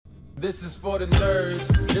This is for the nerds,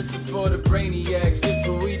 this is for the brainiacs, this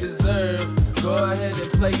what we deserve. Go ahead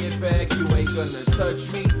and play it back, you ain't gonna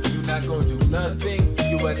touch me, you not gonna do nothing,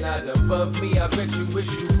 you are not above me, I bet you wish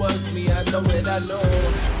you was me, I know it, I know.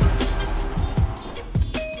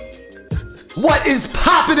 What is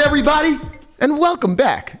poppin', everybody? And welcome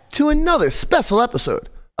back to another special episode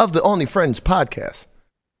of the Only Friends podcast.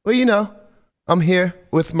 Well, you know, I'm here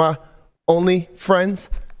with my only friends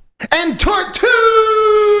and Tortu,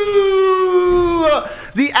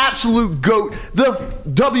 the absolute GOAT, the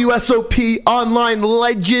WSOP online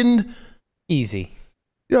legend. Easy.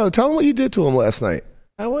 Yo, tell him what you did to him last night.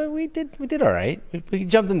 We did all right. We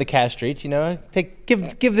jumped into cash streets, you know. Give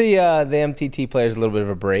the MTT players a little bit of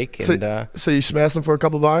a break. And, so you smashed them for a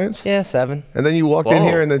couple buy-ins? Yeah, 7. And then you walked in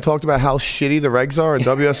here and then talked about how shitty the regs are in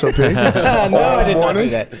WSOP? No, I did not do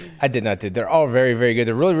that. I did not do that. They're all very, very good.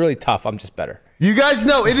 They're really, really tough. I'm just better. You guys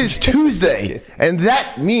know it is Tuesday, and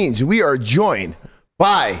that means we are joined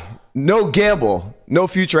by No Gamble. No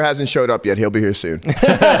Future hasn't showed up yet. He'll be here soon.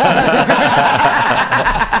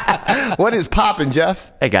 What is poppin',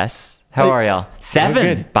 Jeff? Hey, guys. How are y'all?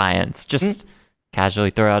 7 buy-ins. Just casually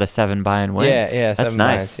throw out a 7 buy-in win. Yeah. That's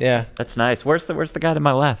nice. Yeah. That's nice. Where's the guy to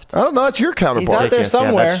my left? I don't know. It's your counterpart. He's out there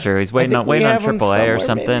somewhere. Yeah, that's true. He's waiting on AAA or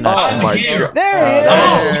something. Oh, my God.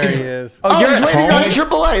 There he is. He's waiting on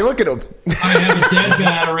AAA. Look at him. I have a dead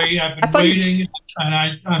battery. I've been waiting,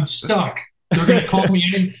 and I'm stuck. They're going to call me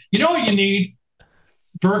in. You know what you need?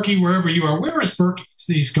 Berkey, wherever you are. Where is Berkey?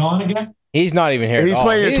 He's gone again? He's not even here. He's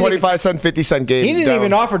playing a 25-cent, 50-cent game. He didn't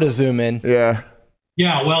even offer to zoom in. Yeah.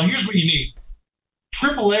 Yeah, well, here's what you need.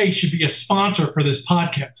 AAA should be a sponsor for this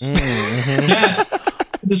podcast.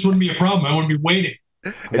 This wouldn't be a problem. I wouldn't be waiting.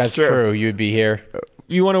 That's true. You'd be here.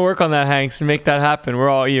 You want to work on that, Hanks, and make that happen. We're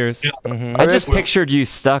all ears. Yeah. I just pictured you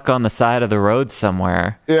stuck on the side of the road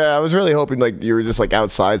somewhere. Yeah, I was really hoping like you were just like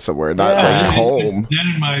outside somewhere, not like home. It's dead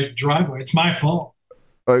in my driveway. It's my fault.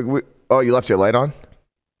 You left your light on?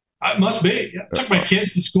 It must be. Yeah. I took my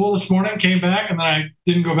kids to school this morning, came back, and then I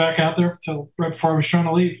didn't go back out there until right before I was trying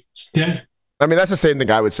to leave. It's dead. I mean, that's the same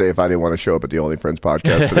thing I would say if I didn't want to show up at the Only Friends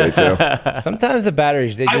podcast today, too. Sometimes the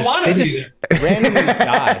batteries, they just randomly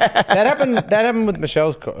die. That happened with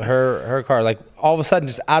Michelle's her car. Like, all of a sudden,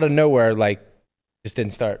 just out of nowhere, like, just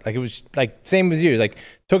didn't start. Like, it was, like, same with you. Like,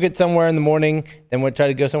 took it somewhere in the morning, then went try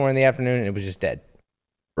to go somewhere in the afternoon, and it was just dead.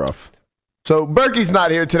 Rough. So Berkey's not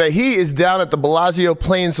here today. He is down at the Bellagio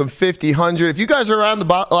playing some 50-100. If you guys are around the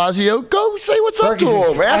Bellagio, go say what's up to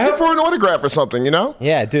him. Ask him for an autograph or something, you know?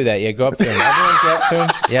 Yeah, do that. Yeah, go up to him. Everyone go up to him.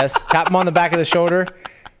 Yes, tap him on the back of the shoulder.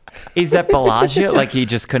 He's at Bellagio? Like he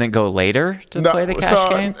just couldn't go later to play the cash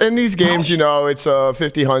game? In these games, you know, it's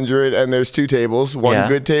 50-100, and there's 2 tables. One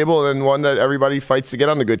good table and then one that everybody fights to get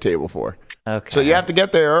on the good table for. Okay. So you have to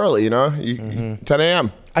get there early, you know, 10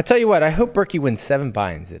 a.m. I tell you what, I hope Berkey wins 7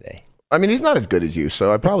 buy-ins today. I mean, he's not as good as you,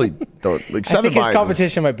 so I probably don't. Like 7 I think his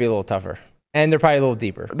competition might be a little tougher, and they're probably a little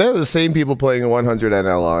deeper. They're the same people playing a 100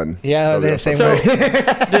 NL on. Yeah, they're the same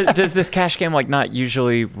way. Does this cash game like not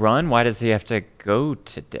usually run? Why does he have to go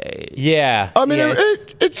today? Yeah, I mean,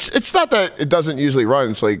 it's not that it doesn't usually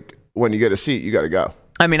run. It's like when you get a seat, you got to go.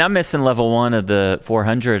 I mean, I'm missing level 1 of the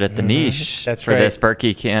 400 at the niche. That's for this.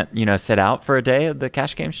 Berkey can't, sit out for a day of the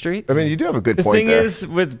cash game streets. I mean, you do have a good point there. The thing is,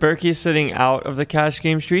 with Berkey sitting out of the cash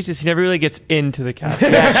game streets, is he never really gets into the cash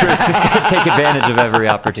game. Yeah, true. It's just going to take advantage of every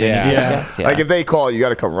opportunity. Yeah. Like if they call, you got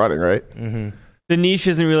to come running, right? Mm-hmm. The niche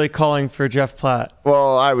isn't really calling for Jeff Platt.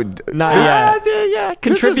 Well, I would not yet. Yeah,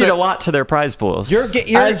 contribute a lot to their prize pools. You're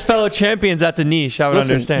as fellow champions at the niche, I would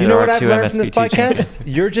understand. You know what I've learned from this podcast?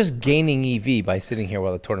 You're just gaining EV by sitting here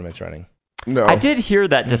while the tournament's running. No, I did hear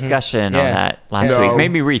that discussion on that last week.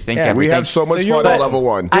 Made me rethink everything. We have so much fun at level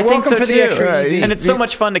 1. I think so for too. The extra EV. And it's so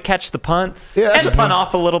much fun to catch the punts and punt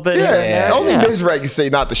off a little bit. Only Miz regs say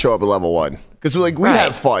not to show up at level 1. Because we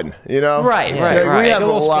have fun, you know? Right. We have a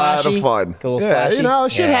lot of fun.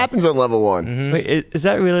 Shit happens on level 1. Wait, is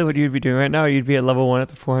that really what you'd be doing right now? Or you'd be at level 1 at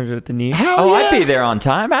the 400 at the niche? I'd be there on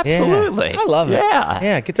time. Absolutely. I love it.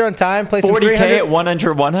 Yeah, get there on time, play some 40K 300. at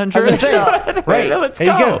 100, 100. I was going to say, right. Let's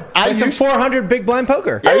there you go. Play some 400 big blind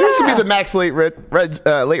poker. I used to be the max late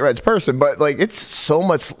reds person, but like it's so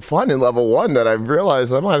much fun in level 1 that I've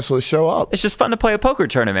realized I might as well show up. It's just fun to play a poker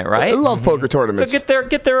tournament, right? I love poker tournaments. So get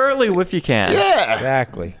there early if you can. Yeah.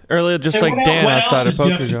 Exactly. Earlier, just like Dan outside of poker.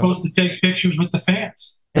 You're supposed to take pictures with the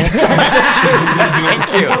fans. Thank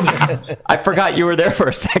you. I forgot you were there for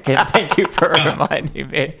a second. Thank you for reminding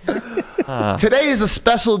me. Today is a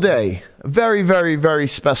special day. A very, very, very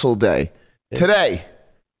special day. Today,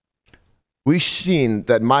 we've seen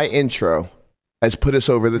that my intro has put us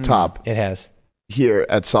over the top. It has. Here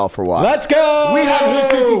at Solve for Why. Let's go! We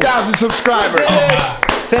have hit 50,000 50,000 subscribers.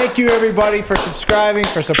 Thank you, everybody, for subscribing,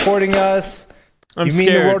 for supporting us. I'm you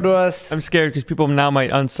scared. mean the world to us. I'm scared because people now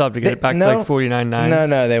might unsub to get it back to like 49.9.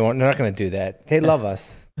 No, they won't. They're not going to do that. They love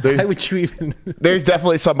us. Why would you even? There's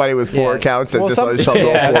definitely somebody with 4 accounts that just unsubs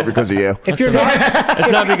all 4 because of you. If you're not,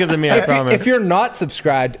 it's not because of me. I promise. If you're not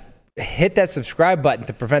subscribed, hit that subscribe button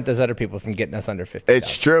to prevent those other people from getting us under 50.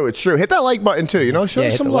 It's true. Hit that like button too. Show us some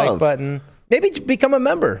hit the love. like button. Maybe become a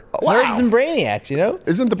member. Wow. Nerds and Brainiacs.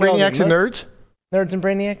 Isn't the Brainiacs and Nerds? Nerds and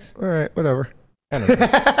Brainiacs. All right, whatever.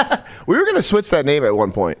 We were gonna switch that name at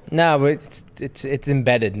one point. No, but it's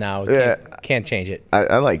embedded now. Can't change it.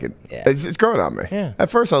 I like it. Yeah. It's growing on me. Yeah. At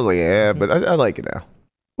first I was like, but I like it now.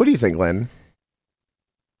 What do you think, Len?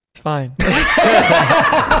 It's fine.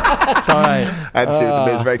 It's all right. I had to see what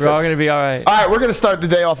the Biz Rec said. We're all going to be all right. All right, we're going to start the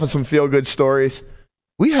day off with some feel-good stories.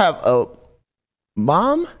 We have a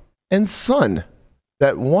mom and son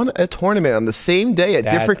that won a tournament on the same day at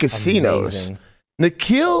different casinos. Amazing.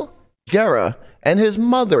 Nikhil Guerra and his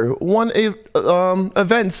mother won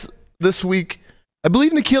events this week. I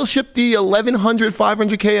believe Nikhil shipped the 1,100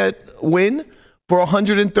 500K at Win for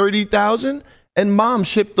 130,000, and mom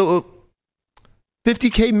shipped the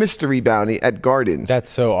 50K mystery bounty at Gardens.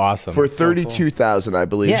 That's so awesome. For 32,000, I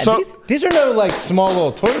believe. Yeah, so, these are no like small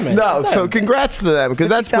little tournaments. No, so congrats to them because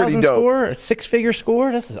that's pretty dope. Score, a 6-figure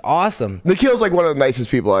score. This is awesome. Nikhil's like one of the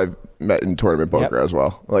nicest people I've met in tournament poker as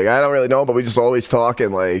well. Like I don't really know him, but we just always talk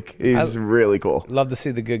and like he's really cool. Love to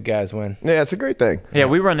see the good guys win. Yeah, it's a great thing. Yeah,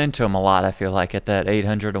 we run into him a lot. I feel like at that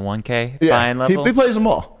 800 to 1K buying level. He plays them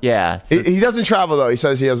all. Yeah, he doesn't travel though. He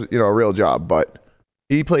says he has a real job, but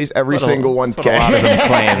he plays every single 1K. A lot of them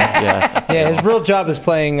claim. Yeah, his real job is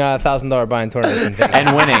playing $1,000 buying tournaments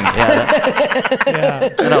and winning. Yeah,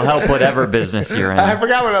 that'll help whatever business you're in. I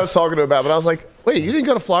forgot what I was talking about, but I was like, "Wait, you didn't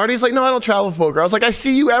go to Florida?" He's like, "No, I don't travel poker." I was like, "I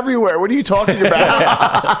see you everywhere. What are you talking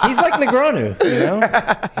about?" He's like Negronu,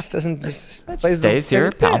 He just doesn't. Just stays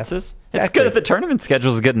here, pounces. It's good if the tournament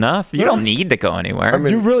schedule is good enough. You don't need to go anywhere. I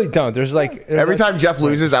mean, you really don't. There's every time Jeff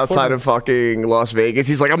loses outside of fucking Las Vegas,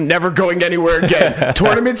 he's like, "I'm never going anywhere again."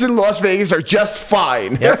 Tournaments in Las Vegas are just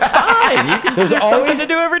fine. They're fine. There's always something to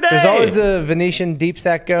do every day. There's always a Venetian deep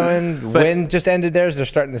stack going. Win just ended theirs. They're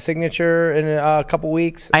starting the signature in a couple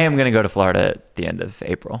weeks. I am going to go to Florida at the end of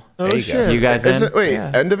April. Oh, there you shit. go. You guys in?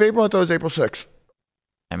 End of April? I thought it was April 6th.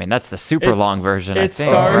 I mean, that's the super long version, I think,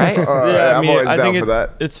 starts, right? I'm always down for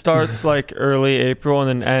that. It starts like early April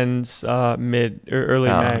and then ends mid or early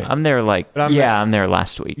May. I'm there I'm there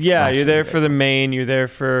last week. Yeah, you're there for the main. You're there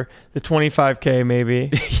for the 25K maybe.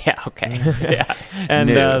 Yeah, okay. Yeah. And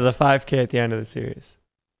the 5K at the end of the series.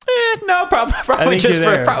 No,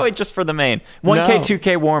 probably just for the main. 1K,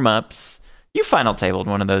 2K warm-ups. You final tabled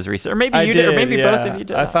one of those recently. Or maybe you did, or maybe both of you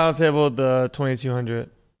did. I final tabled the 2200.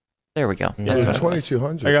 There we go. That's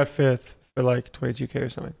 2200. I got 5th for like 22K or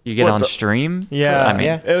something. You get on stream? Yeah. I mean,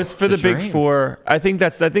 it was for the big four. I think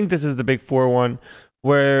this is the big four one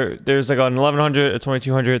where there's like an 1100, a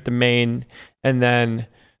 2200, the main, and then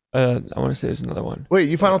I want to say there's another one. Wait,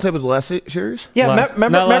 you final tabled the last series? Yeah,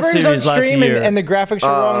 remember he was on stream and the graphics were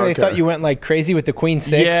wrong and they thought you went like crazy with the Queen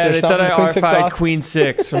 6 yeah, or they something. thought I RFI'd Queen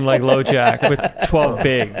 6 from like low jack with 12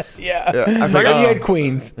 bigs. Yeah. I forgot you had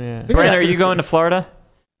Queens. Yeah. Brent, are you going to Florida?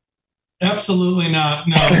 Absolutely not.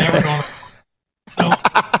 No, never going.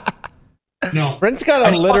 No. Brent's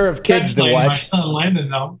got a litter of kids to watch. My son Landon,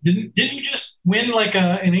 though, didn't you just win like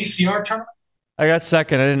an ACR tournament? I got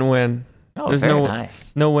second. I didn't win. There's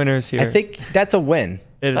no winners here. I think that's a win.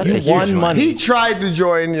 That's you won money. He tried to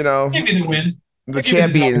join, maybe the win. The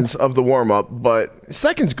champions of the warm up, but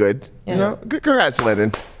second's good. Yeah. Congrats,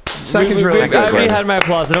 Landon. Second's really good. I already had my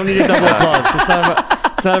applause. I don't need a double applause.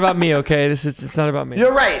 It's not about me, okay? It's not about me.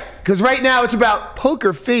 You're right, because right now it's about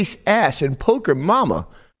Poker Face Ash and Poker Mama.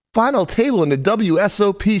 Final table in the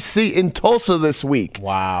WSOPC in Tulsa this week.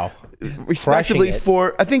 Wow. Respectively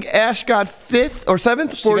for, I think Ash got 5th or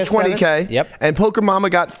 7th for 20K. Yep. And Poker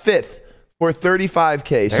Mama got 5th for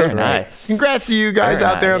 35K. Very nice. Congrats to you guys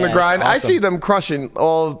out there on the grind. Awesome. I see them crushing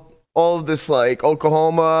all of this, like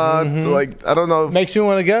Oklahoma, like I don't know. Makes me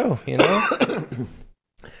want to go,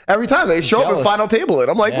 Every time they show up and final table it,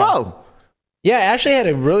 I'm like, wow. Yeah, Ashley had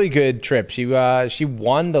a really good trip. She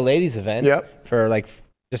won the ladies event for like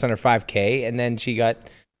just under 5K, and then she got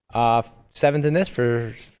 7th in this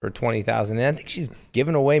for 20,000. And I think she's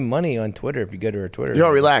giving away money on Twitter. If you go to her Twitter,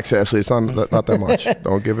 Relax, Ashley. It's not that much.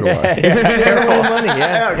 Don't give it away.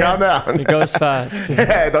 Money, calm down. It goes fast.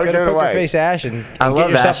 Don't give it away. Face Ash and I get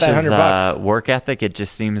love yourself that $100. Work ethic. It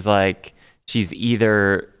just seems like she's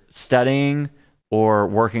either studying or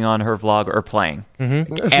working on her vlog or playing Every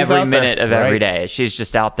every minute of every day. She's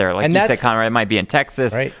just out there. Like you said, Conrad, it might be in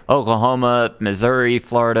Texas, Oklahoma, Missouri,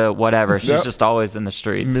 Florida, whatever. She's just always in the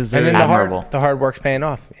streets. Missouri. And then the hard work's paying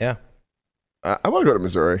off. Yeah. I want to go to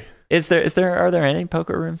Missouri. Are there any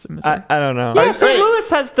poker rooms in Missouri? I don't know. Yeah, St. Louis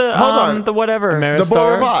has the whatever. The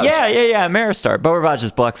Beau Rivage. Yeah. Ameristar. Beau Rivage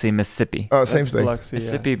is Biloxi, Mississippi. Oh, same thing. Biloxi,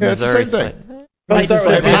 Mississippi, yeah, Missouri. it's the same thing.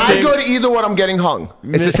 If I go to either one, I'm getting hung.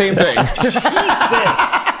 It's the same thing. Jesus.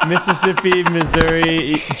 Mississippi,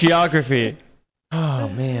 Missouri, geography. Oh,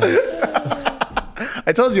 man.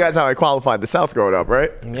 I told you guys how I qualified the South growing up,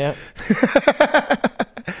 right? Yeah.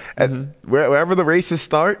 And wherever the races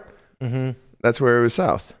start, that's where it was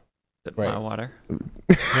South. My water.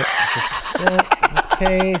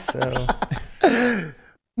 Okay, so.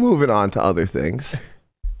 Moving on to other things.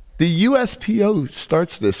 The USPO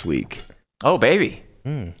starts this week. Oh, baby.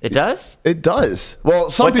 It does? It does. Well,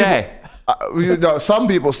 some people. Day? Some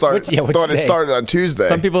people thought it started on Tuesday.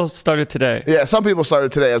 Some people started today. Yeah, some people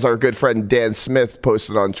started today, as our good friend Dan Smith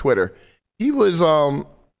posted on Twitter. He was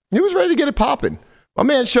ready to get it popping. My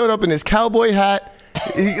man showed up in his cowboy hat.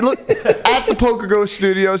 He looked at the Poker Go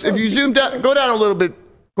Studios. If you zoom down, go down a little bit,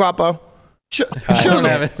 Guapo. Show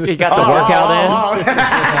them. He got the workout in.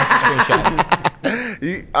 That's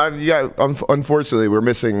a screenshot. Unfortunately, we're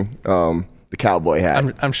missing the cowboy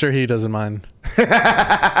hat. I'm sure he doesn't mind.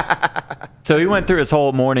 So he went through his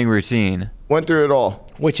whole morning routine. Went through it all.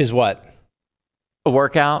 Which is what? A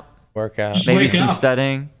workout. Maybe some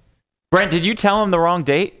studying. Brent, did you tell him the wrong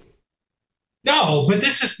date? No, but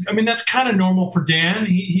that's kind of normal for Dan.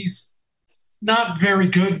 He's not very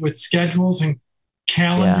good with schedules and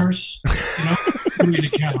calendars. Read a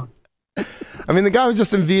calendar. I mean, the guy was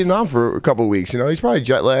just in Vietnam for a couple of weeks. He's probably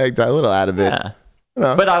jet lagged, a little out of it. Yeah.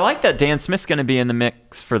 But I like that Dan Smith's going to be in the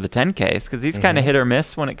mix for the 10Ks because he's kind of hit or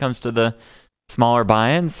miss when it comes to the smaller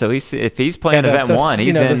buy-ins. So if he's playing event one,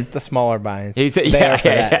 he's in the smaller buy-ins. He's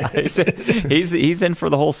in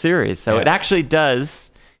for the whole series. So it actually does.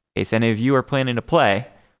 In case any of you are planning to play,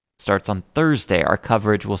 starts on Thursday. Our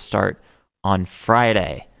coverage will start on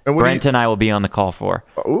Friday. And Brent and I will be on the call for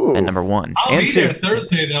at number one. I'll be there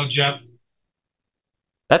Thursday though, Jeff.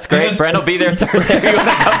 That's great. Brent will be there Thursday. If you want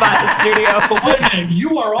to come by the studio. But wait a minute,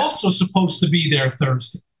 you are also supposed to be there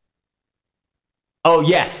Thursday. Oh,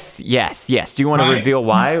 yes. Do you want to reveal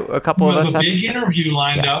why a couple of us have a big interview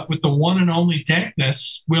lined up with the one and only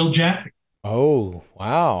Dankness, Will Jaffe. Oh,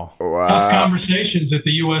 wow. Tough conversations at the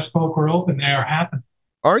U.S. Poker Open. They are happening.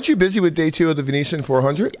 Aren't you busy with day 2 of the Venetian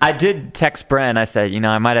 400? I did text Brent. I said,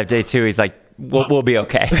 I might have day 2. He's like, we'll be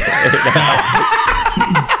okay. You're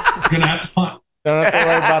going to have to punt. Don't have to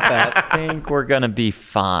worry about that. I think we're going to be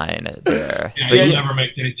fine there. Yeah, you'll never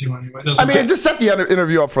make day 2 anyway. Just set the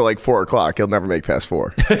interview up for like 4 o'clock. He'll never make past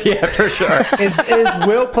 4. Yeah, for sure. Is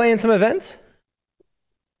Will playing some events?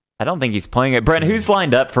 I don't think he's playing it. Brent, who's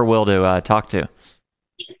lined up for Will to talk to?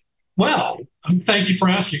 Well, thank you for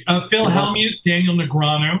asking. Phil Hellmuth, Daniel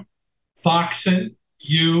Negreanu, Foxen,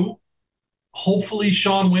 you, hopefully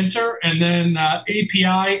Sean Winter, and then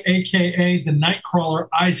API, a.k.a. the Nightcrawler,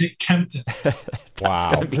 Isaac Kempton.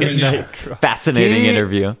 Wow. That's going to be a fascinating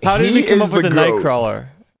interview. How did he come up with the Nightcrawler?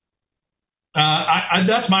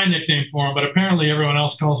 That's my nickname for him, but apparently everyone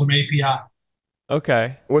else calls him API.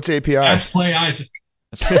 Okay. What's API? Let's play Isaac.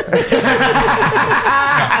 That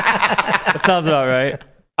sounds about right.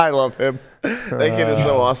 I love him. That kid is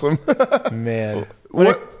so awesome. Man.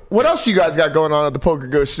 What else you guys got going on at the Poker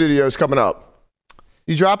Go Studios coming up?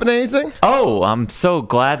 You dropping anything? Oh, I'm so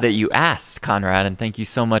glad that you asked, Conrad, and thank you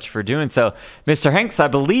so much for doing so. Mr. Hanks, I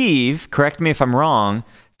believe, correct me if I'm wrong,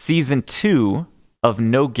 season 2 of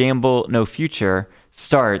No Gamble, No Future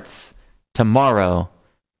starts tomorrow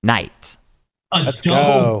night. Let's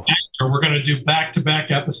go. We're going to do back-to-back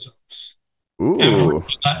episodes. Ooh.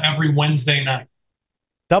 Every Wednesday night.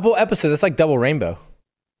 Double episode. That's like double rainbow.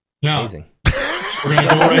 Yeah. Amazing. We're going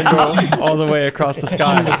to go rainbow all the way across the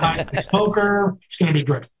sky. It's poker. It's going to be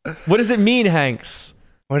great. What does it mean, Hanks?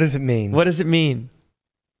 What does it mean? What does it mean?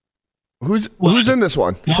 Who's in this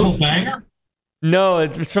one? Double banger? No,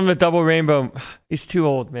 it's from the double rainbow. He's too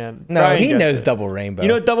old, man. No, Brian he knows it. double rainbow. You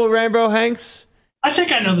know double rainbow, Hanks? I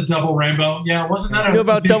think I know the double rainbow. Yeah, wasn't that you know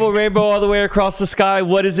about double rainbow all the way across the sky?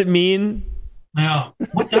 What does it mean? Yeah.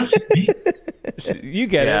 What does it mean? You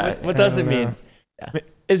get it. What does it mean? Yeah.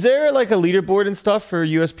 Is there like a leaderboard and stuff for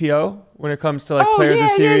USPO when it comes to like player of the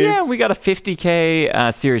series? Yeah. We got a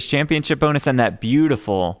 50K series championship bonus and that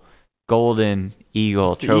beautiful golden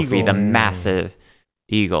eagle trophy, the massive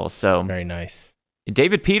eagle. So very nice.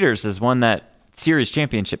 David Peters has won that series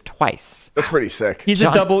championship twice. That's pretty sick. He's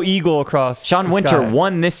a double eagle across. Sean Winter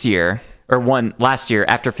won this year, or won last year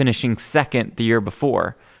after finishing second the year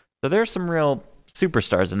before. So there's some real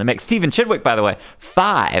superstars in the mix. Stephen Chidwick, by the way,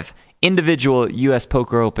 5 individual U.S.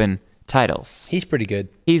 Poker Open titles. He's pretty good.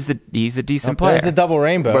 He's a decent player. There's the double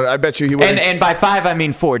rainbow. But I bet you he wouldn't. And by 5, I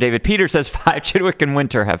mean 4. David Peter says 5. Chidwick and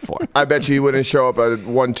Winter have 4. I bet you he wouldn't show up at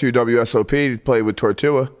 1-2 WSOP to play with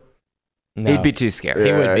Tortua. No. He'd be too scared.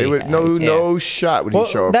 Yeah, he would be. No shot would he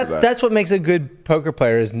show up for that. That's what makes a good poker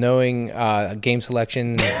player is knowing game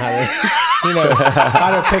selection, and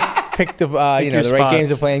how to pick the the right spots. games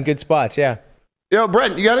to play in good spots. Yeah. Yo,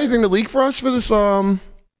 Brent, you got anything to leak for us for this No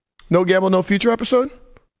Gamble, No Future episode?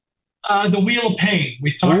 The Wheel of Pain.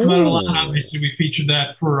 We talked about it a lot. Obviously, we featured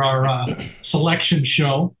that for our selection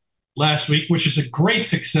show last week, which is a great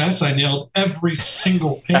success. I nailed every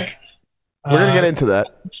single pick. We're going to get into that.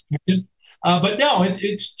 But no,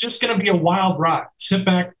 it's just going to be a wild ride. Sit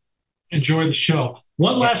back, enjoy the show.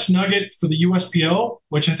 One last nugget for the USPO,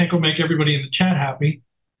 which I think will make everybody in the chat happy.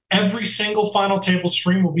 Every single final table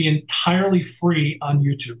stream will be entirely free on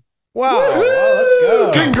YouTube. Wow. Let's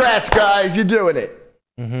go. Congrats, guys. You're doing it.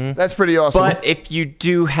 Mm-hmm. That's pretty awesome. But if you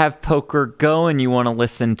do have Poker Go and you want to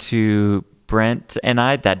listen to Brent and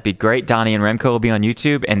I, that'd be great. Donnie and Remco will be on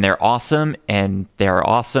YouTube, and they're awesome, and they're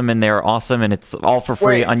awesome, and they're awesome, and it's all for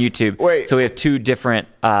free on YouTube. So we have 2 different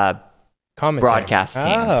broadcast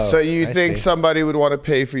teams. So you think somebody would want to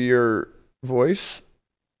pay for your voice?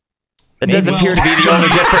 That does appear to be the only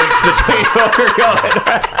difference between Poker Go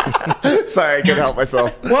and Sorry, I can't help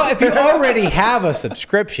myself. Well, if you already have a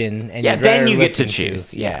subscription, and then you get to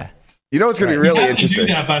choose. Yeah. You know what's going to be really interesting? You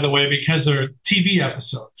do that, by the way, because they're TV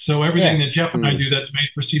episodes. So everything that Jeff and I do that's made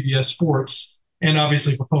for CBS Sports and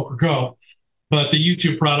obviously for Poker Go. But the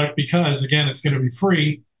YouTube product, because, again, it's going to be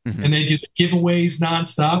free, and they do the giveaways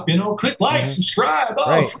nonstop. Click like, subscribe,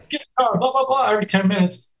 gift card, blah, blah, blah, every 10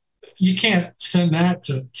 minutes. You can't send that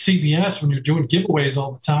to CBS when you're doing giveaways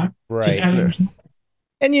all the time. Right.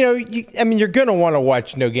 And, you're going to want to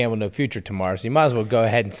watch No Gamble, No Future tomorrow, so you might as well go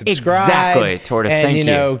ahead and subscribe. Exactly, Tortoise, and, thank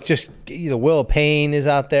you. Just the Wheel of Pain is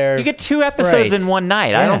out there. You get 2 episodes in one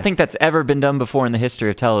night. Yeah. I don't think that's ever been done before in the history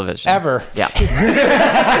of television. Ever. Yeah.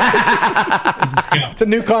 It's a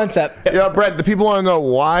new concept. Yeah, Brett, the people want to know,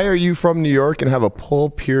 why are you from New York and have a Paul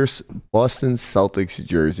Pierce Boston Celtics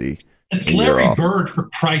jersey? It's Larry Bird, for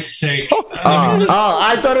Christ's sake.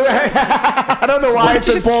 I thought it was, I don't know why I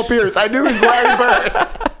said Paul Pierce. I knew it was Larry Bird.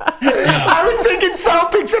 I was thinking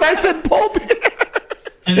Celtics and I said Paul Pierce.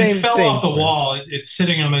 And it fell off the wall. It's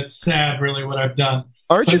sitting on its sad, really, what I've done.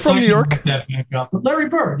 Aren't you from New York? That back up. But Larry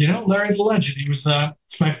Bird, Larry the legend. He was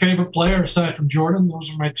it's my favorite player aside from Jordan.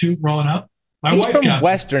 Those are my 2 growing up. My He's wife from got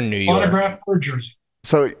Western New York. Autographed Bird jersey.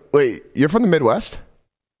 So, wait, you're from the Midwest?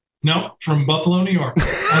 No, from Buffalo, New York.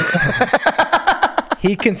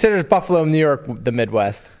 He considers Buffalo, New York, the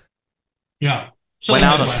Midwest. Yeah. So went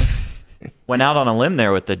out on a limb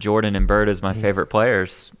there with the Jordan and Bird as my favorite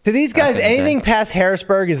players. To these guys, anything past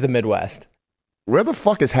Harrisburg is the Midwest. Where the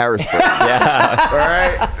fuck is Harrisburg? Yeah. All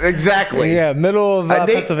right. Exactly. Yeah, middle of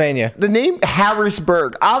Pennsylvania. The name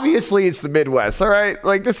Harrisburg, obviously it's the Midwest. All right.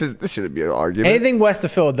 Like this shouldn't be an argument. Anything west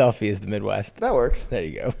of Philadelphia is the Midwest. That works. There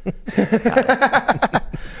you go.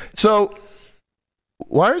 So,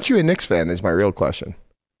 why aren't you a Knicks fan is my real question.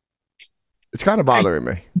 It's kind of bothering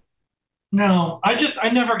me. No, I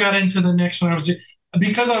never got into the Knicks when I was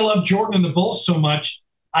because I love Jordan and the Bulls so much.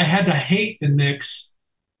 I had to hate the Knicks.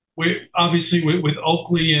 Obviously with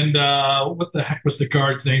Oakley and what the heck was the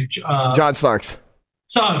guard's name? John Starks.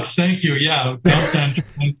 Suggs, thank you. Yeah,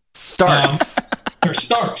 Starks.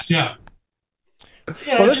 Starks. Yeah.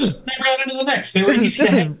 Yeah. Well, never got into the Knicks.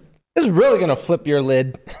 This is really gonna flip your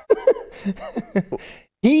lid.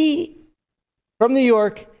 He, from New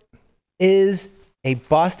York, is a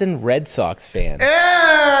Boston Red Sox fan. Ew,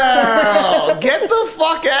 get the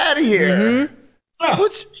fuck out of here. Mm-hmm. Oh,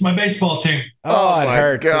 it's my baseball team. Oh, it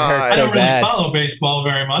hurts. God. It hurts I so don't really bad. follow baseball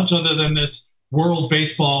very much other than this World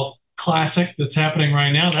Baseball Classic that's happening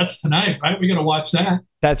right now. That's tonight, right? We got to watch that.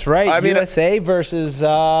 That's right. USA versus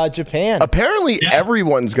Japan. Apparently,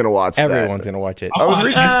 everyone's going to watch that. Everyone's going to watch it.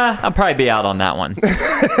 I'll probably be out on that one.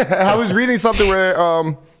 I was reading something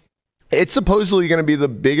where it's supposedly going to be the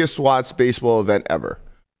biggest watched baseball event ever,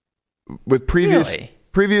 with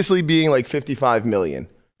previously being like 55 million.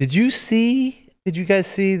 Did you guys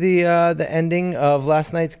see the ending of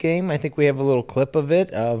last night's game? I think we have a little clip of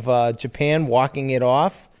it, of Japan walking it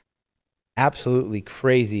off. Absolutely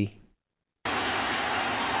crazy. Amazing.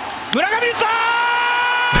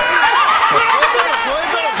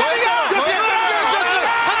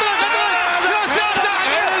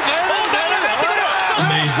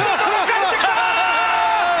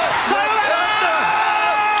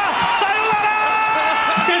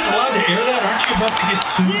 about to get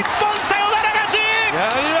sued.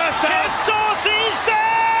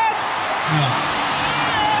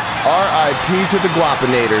 R.I.P. to the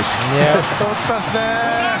Guapanators. Yeah.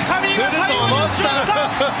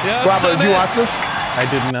 Guapa, did you watch this? I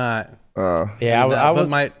did not. Yeah, I was.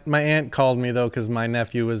 But my aunt called me though because my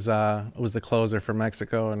nephew was the closer for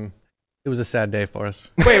Mexico, and it was a sad day for us.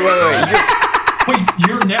 Wait. Wait,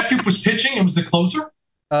 your nephew was pitching and was the closer?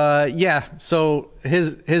 Yeah. So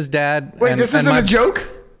his dad. Wait, this isn't a joke?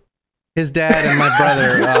 His dad and my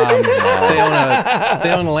brother,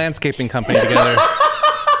 they own a landscaping company together.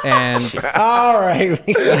 And all right.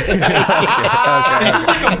 Okay.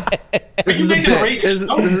 This is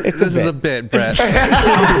like this is a bit, Brett.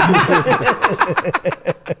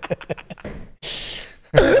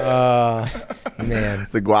 Man,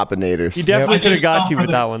 the Guapanators. You definitely could have got you with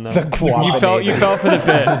that one though. The Guapanators. You fell for the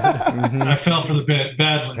bit. Mm-hmm. I fell for the bit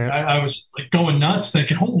badly. I was like going nuts,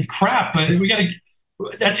 thinking, "Holy crap! We got to."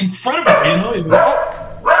 That's incredible, you know.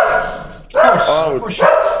 Of course.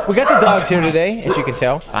 We got the dogs here today, as you can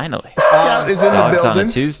tell. Finally. Scout is in the building. On a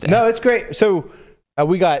Tuesday. No, it's great. So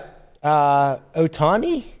we got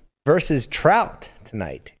Ohtani versus Trout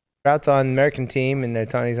tonight. Trout's on American team, and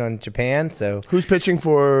Ohtani's on Japan. So who's pitching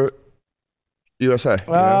for USA?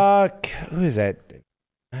 Who is that?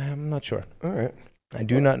 I'm not sure. All right. I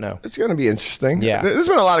do not know. It's going to be interesting. Yeah. There's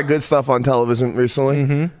been a lot of good stuff on television recently.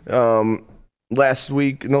 Mm-hmm. Last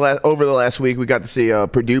week, over the last week, we got to see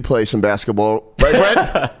Purdue play some basketball.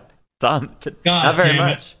 Right, Brent? Not very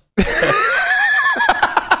much.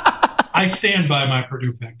 I stand by my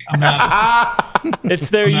Purdue pick. I'm not. It's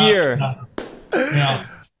their year. Yeah.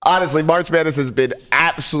 Honestly, March Madness has been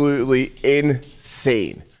absolutely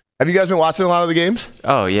insane. Have you guys been watching a lot of the games?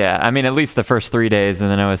 Oh, yeah. I mean, at least the first 3 days, and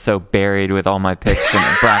then I was so buried with all my picks and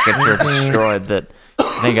the brackets were destroyed that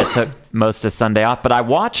I think I took most of Sunday off. But I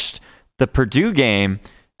watched the Purdue game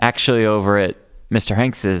actually over at Mr.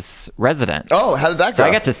 Hanks's residence. Oh, how did that go? So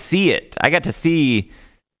I got to see it. I got to see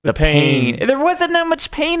the pain. There wasn't that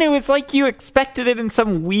much pain. It was like you expected it in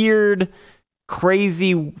some weird,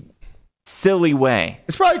 crazy, silly way.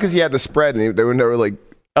 It's probably because you had the spread and they were never like.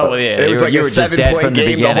 Oh yeah, it was like you a were just dead 7-point from the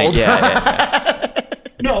game beginning. the whole time.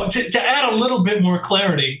 No, to add a little bit more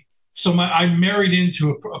clarity. So I married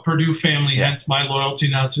into a Purdue family, hence my loyalty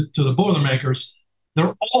now to the Boilermakers.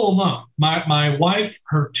 They're all alone. My wife,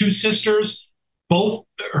 her two sisters, both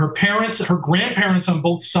her parents, her grandparents on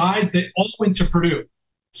both sides, they all went to Purdue.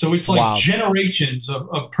 So it's like generations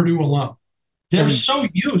of Purdue alum. They're so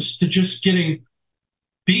used to just getting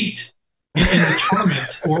beat in the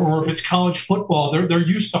tournament or if it's college football, they're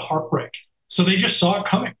used to heartbreak. So they just saw it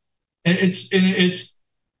coming. And it's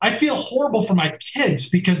I feel horrible for my kids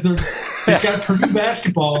because they've got Purdue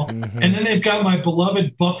basketball and then they've got my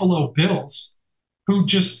beloved Buffalo Bills who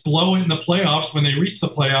just blow it in the playoffs when they reach the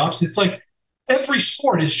playoffs. It's like every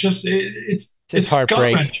sport is just it's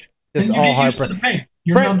heartbreak. It's all heartbreak.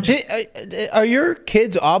 Brent, are your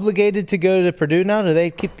kids obligated to go to Purdue now? Do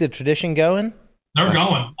they keep the tradition going? They're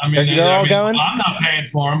going. I mean, they're all going? I'm not paying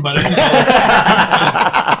for them, but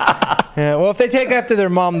yeah, well, if they take after their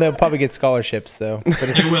mom, they'll probably get scholarships. So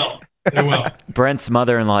they will. They will. Brent's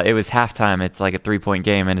mother-in-law, it was halftime. It's like a 3-point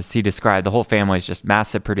game. And as he described, the whole family is just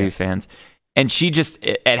massive Purdue fans. And she just,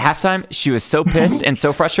 at halftime, she was so pissed and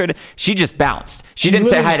so frustrated, she just bounced. She didn't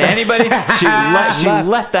say hi to anybody. She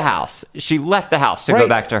left the house. She left the house to go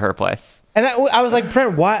back to her place. And I was like,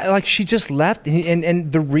 Brent, why? Like, she just left.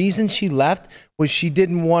 And the reason she left was she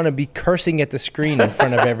didn't want to be cursing at the screen in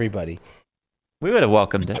front of everybody. We would have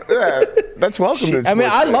welcomed it. Yeah, that's welcome.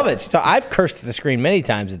 I love it. So I've cursed at the screen many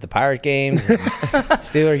times at the Pirate games, and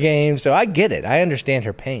Steeler games. So I get it. I understand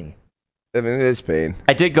her pain. I mean, it is pain.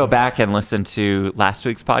 I did go back and listen to last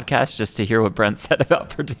week's podcast just to hear what Brent said about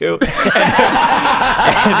Purdue.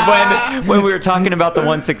 and when we were talking about the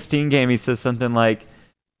 116 game, he says something like,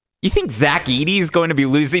 "You think Zach Edey is going to be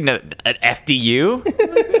losing at FDU?"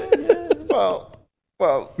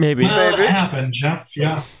 well, maybe. Well, it happened, Jeff.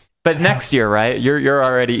 Yeah. But next year, right? You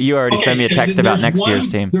already okay, sent me a text about next year's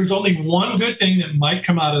team. There's only one good thing that might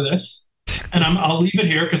come out of this, and I'll leave it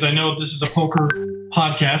here because I know this is a poker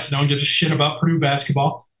podcast. No one gives a shit about Purdue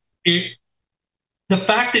basketball. The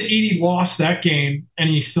fact that Edey lost that game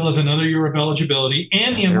and he still has another year of eligibility,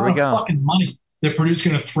 and the amount of fucking money that Purdue's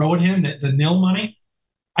going to throw at him, the nil money,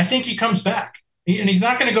 I think he comes back. And he's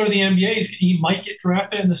not going to go to the NBA. He might get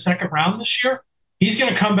drafted in the second round this year. He's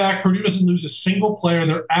going to come back. Purdue doesn't lose a single player.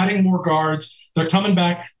 They're adding more guards. They're coming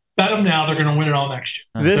back. Bet them now. They're going to win it all next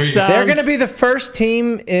year. They're going to be the first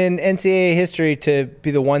team in NCAA history to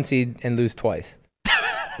be the 1 seed and lose twice.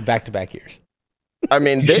 Back-to-back years. I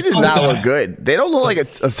mean, they did not look good. They don't look like a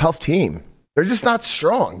tough team. They're just not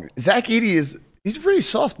strong. Zach Edey he's pretty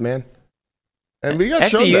soft, man. And we got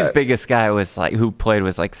shown FDU's that. biggest guy was who played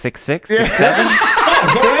was 6'6", 6'7".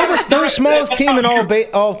 They're the smallest team in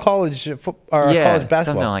all college college basketball.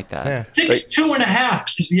 Something like that. Yeah. 6'2.5"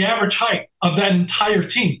 is the average height of that entire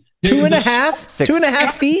team. 2.5? Six.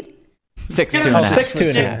 2.5 feet? 6'2".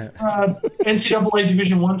 6'2". NCAA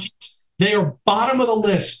Division I teams. They are bottom of the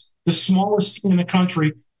list, the smallest team in the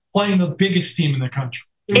country, playing the biggest team in the country.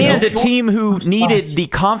 And a team who needed the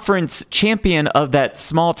conference champion of that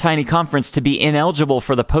small, tiny conference to be ineligible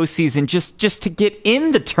for the postseason just to get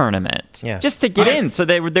in the tournament. Yeah. Just to get in. So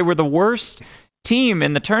they were the worst team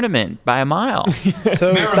in the tournament by a mile.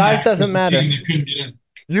 So size doesn't matter.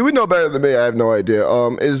 You would know better than me. I have no idea.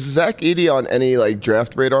 Is Zach Edey on any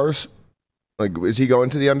draft radars? Is he going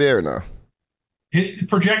to the NBA or no? He's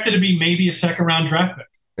projected to be maybe a second-round draft pick.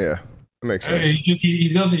 Yeah. That makes sense.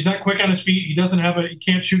 He's not quick on his feet. He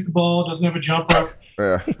can't shoot the ball. Doesn't have a jumper.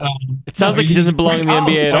 Yeah. It sounds like he doesn't belong in the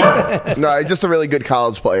NBA at all. No, he's just a really good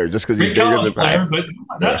college player. Just because he's bigger than player, but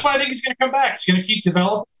that's why I think he's going to come back. He's going to keep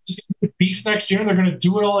developing. He's going to be a beast next year, and they're going to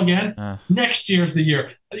do it all again. Next year's the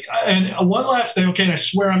year. And one last thing. Okay, and I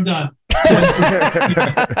swear I'm done.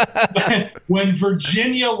 When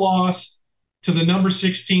Virginia lost to the number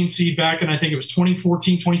 16 seed back in, I think it was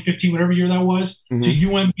 2014, 2015, whatever year that was, to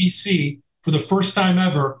UMBC for the first time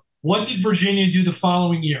ever. What did Virginia do the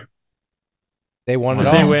following year? They won it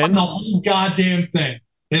all. They won the whole goddamn thing.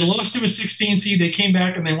 They lost to a 16 seed. They came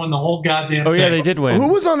back and they won the whole goddamn thing. Oh, yeah, they did win. Who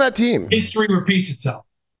was on that team? History repeats itself.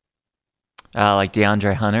 Like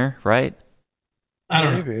DeAndre Hunter, right? I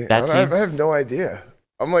don't know. Maybe. That team? I have no idea.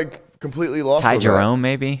 I'm completely lost. Ty on Jerome,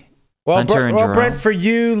 maybe? Well, Hunter and Jerome. Brent, for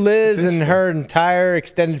you, Liz, and her entire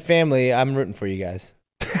extended family, I'm rooting for you guys.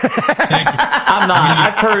 I'm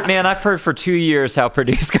not. I've heard for 2 years how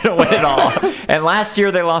Purdue's going to win it all. And last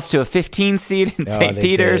year they lost to a 15 seed in St.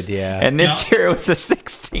 Peter's. And this year it was a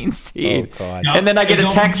 16 seed. Oh, God. And then I get a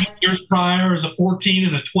text. Years prior as a 14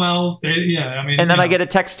 and a 12. And then I get a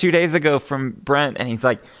text 2 days ago from Brent, and he's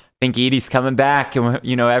like, I think Edey's coming back, and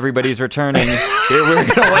everybody's returning. We're going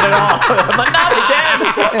to win it all. I'm like, not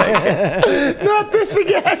again. Not this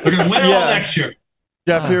again. We're going to win it all next year.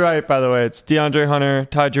 Jeff, you're right, by the way. It's DeAndre Hunter,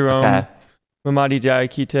 Ty Jerome, Mamadi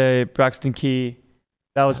Diakite, Braxton Key.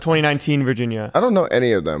 That was 2019 Virginia. I don't know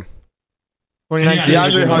any of them. 2019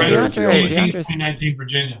 DeAndre Hunter. 2019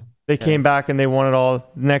 Virginia. They came back and they won it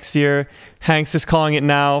all. Next year, Hanks is calling it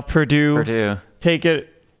now. Purdue. Take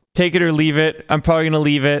it or leave it. I'm probably going to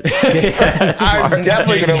leave it. I'm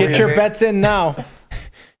definitely going to leave it. Get your bets in now.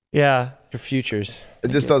 Yeah. Your futures. It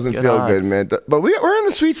just doesn't feel good, man. But we're in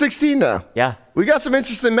the Sweet 16 now. Yeah. We got some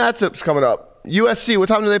interesting matchups coming up. USC, what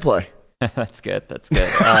time do they play? That's good.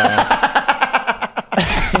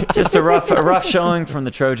 Just a rough showing from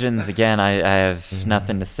the Trojans. Again, I have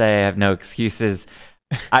nothing to say. I have no excuses.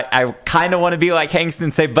 I kind of want to be like Hanks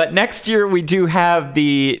and say, but next year we do have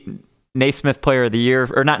the Naismith Player of the Year,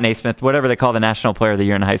 or not Naismith, whatever they call the National Player of the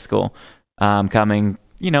Year in high school, coming.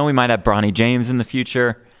 We might have Bronny James in the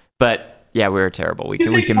future, but yeah, we were terrible. We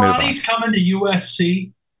can move on. Bronny's coming to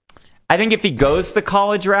USC? I think if he goes the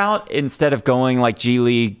college route instead of going like G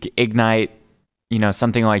League, Ignite,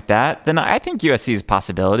 something like that, then I think USC is a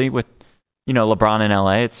possibility with, LeBron in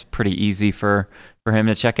LA. It's pretty easy for him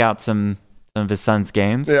to check out some of his son's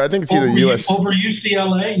games. Yeah, I think it's either USC over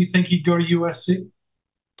UCLA. You think he'd go to USC?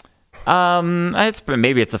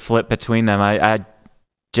 Maybe it's a flip between them. I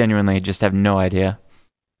genuinely just have no idea.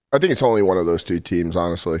 I think it's only one of those two teams,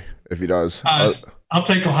 honestly, if he does. I'll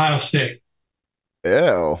take Ohio State.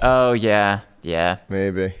 Ew. Oh, yeah.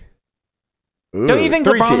 Maybe. Ooh, don't you think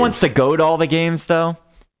LeBron wants to go to all the games, though?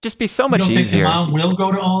 Just be so much easier. LeBron will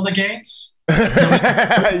go to all the games?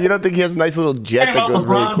 You don't think he has a nice little jet that goes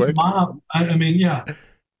really quick? Mom. I mean, yeah.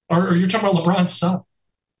 Or you're talking about LeBron's son.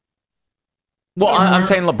 Well, I'm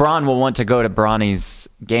saying LeBron will want to go to Bronny's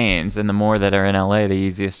games, and the more that are in LA, the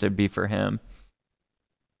easiest it would be for him.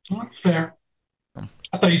 Fair.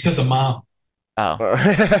 I thought you said the mom. Oh.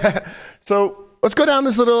 So let's go down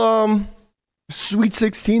this little Sweet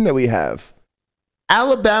 16 that we have.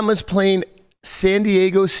 Alabama's playing San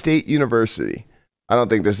Diego State University. I don't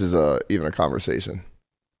think this is even a conversation.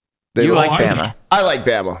 You like Bama? I like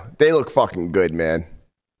Bama. They look fucking good, man.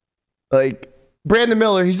 Like, Brandon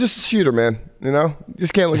Miller, he's just a shooter, man.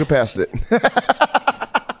 Just can't look past it.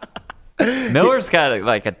 Miller's got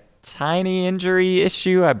a tiny injury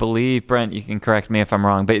issue, I believe. Brent, you can correct me if I'm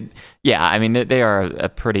wrong. But yeah, I mean, they are a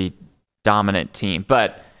pretty dominant team.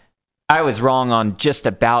 But I was wrong on just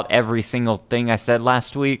about every single thing I said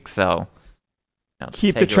last week. So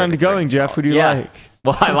keep the trend going, Jeff. Who do you like?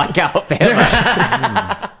 Well, I like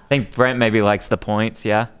Alabama. think Brent maybe likes the points.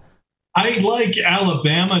 Yeah. I like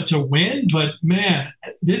Alabama to win, but man,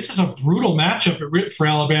 this is a brutal matchup for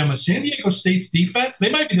Alabama. San Diego State's defense, they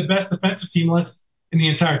might be the best defensive team list in the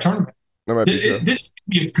entire tournament. This could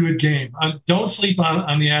be a good game. Don't sleep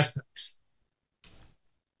on the Aztecs.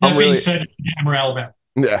 That being said, hammer Alabama.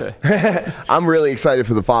 Yeah. I'm really excited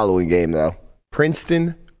for the following game, though.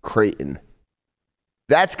 Princeton, Creighton.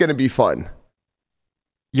 That's going to be fun.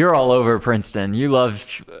 You're all over Princeton.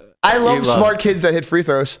 I love smart kids that hit free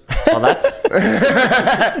throws. Well, that's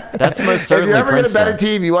most certainly. If you're ever going to bet a Princeton.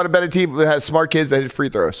 team, you want to bet a team that has smart kids that hit free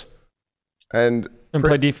throws. And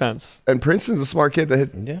play defense. And Princeton's a smart kid that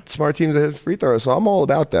hit smart teams that hit free throws, so I'm all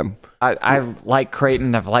about them. I like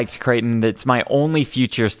Creighton. I've liked Creighton. It's my only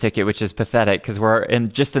futures ticket, which is pathetic because we're in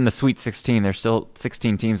the Sweet 16. There's still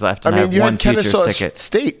 16 teams left, and I have you one had futures Kennesaw ticket.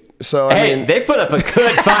 State. So they put up a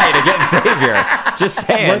good fight against Xavier. Just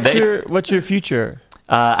saying. What's your future?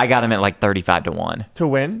 I got him at like 35-1 to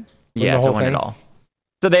win. Yeah, to win it all.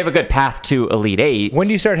 So they have a good path to Elite Eight. When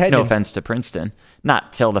do you start hedging? No offense to Princeton,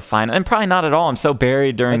 not till the final, and probably not at all. I'm so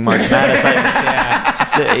buried during March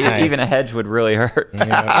Madness. Even a hedge would really hurt.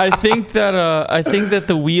 Yeah. I think that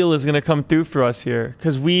the wheel is going to come through for us here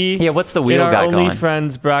because what's the wheel in our got Only going?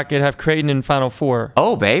 Friends bracket have Creighton in Final Four.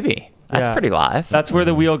 Oh baby, that's pretty live. That's where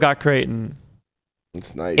the wheel got Creighton.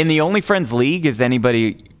 It's nice. In the Only Friends League, is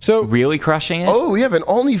anybody really crushing it? Oh, we have an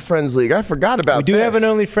Only Friends League. I forgot about this. We do have an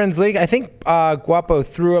Only Friends League. I think Guapo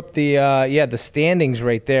threw up the standings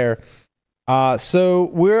right there. So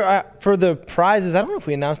we're for the prizes. I don't know if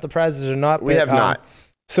we announced the prizes or not. We have not.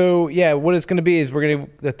 So yeah, what it's going to be is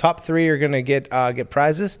the top 3 are going to get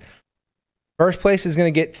prizes. First place is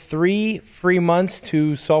going to get 3 free months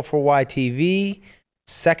to Sulphur Y TV.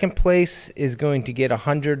 Second place is going to get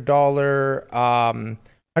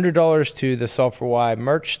 $100 to the Sulphur Y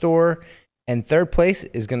merch store. And third place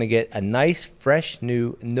is going to get a nice, fresh,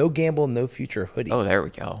 new, no gamble, no future hoodie. Oh, there we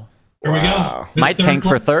go. There we go. Might tank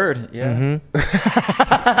for third. Yeah.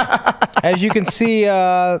 Mm-hmm. As you can see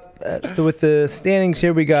with the standings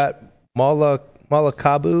here, we got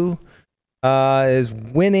Malakabu is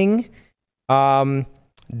winning.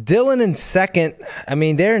 Dylan in second. I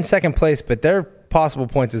mean, they're in second place, but their possible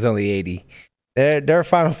points is only 80. Their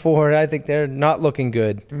Final Four, I think they're not looking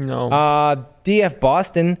good. No. DF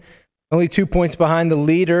Boston, only 2 points behind the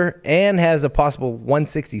leader and has a possible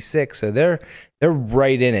 166. So they're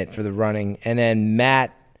right in it for the running. And then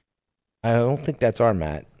Matt, I don't think that's our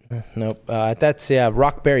Matt. Nope. That's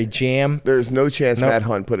Rockberry Jam. There's no chance Matt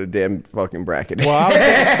Hunt put a damn fucking bracket in. Well,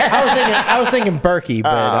 I was thinking Berkey,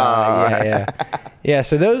 but yeah.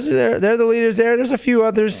 So they're the leaders there. There's a few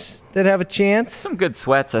others that have a chance. Some good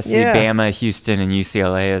sweats. I see Bama, Houston, and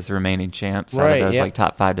UCLA as remaining champs. Out of those, like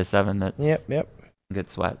top 5 to 7. That Yep. Good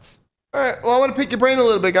sweats. All right. Well, I want to pick your brain a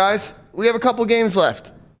little bit, guys. We have a couple games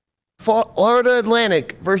left. Florida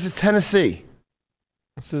Atlantic versus Tennessee.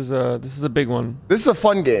 This is a big one. This is a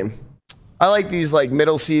fun game. I like these like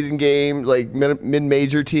middle seeded games, like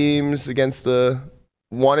mid-major teams against the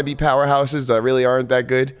wannabe powerhouses that really aren't that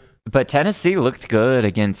good. But Tennessee looked good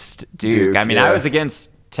against Duke. I mean, I was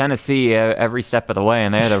against Tennessee every step of the way,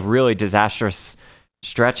 and they had a really disastrous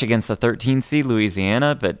stretch against the 13 seed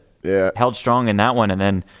Louisiana, but held strong in that one. And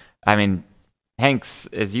then, I mean, Hanks,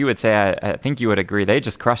 as you would say, I think you would agree, they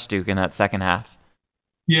just crushed Duke in that second half.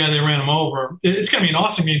 Yeah, they ran them over. It's going to be an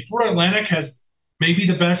awesome game. Florida Atlantic has maybe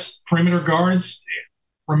the best perimeter guards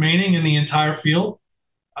remaining in the entire field.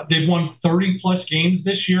 They've won 30-plus games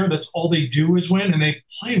this year. That's all they do is win, and they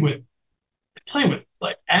play with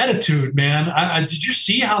like attitude, man. Did you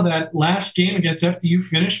see how that last game against FDU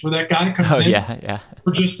finished, where that guy comes in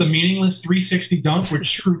for just the meaningless 360 dunk, which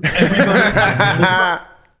screwed everybody?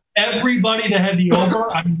 Everybody that had the over.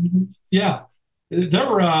 I mean,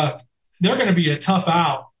 they're going to be a tough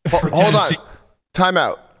out. Hold on. Time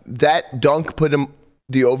out. That dunk put him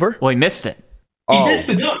the over? Well, he missed it. He missed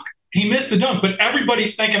the dunk. But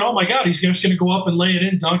everybody's thinking, oh, my God, he's just going to go up and lay it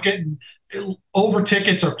in, dunk it, and over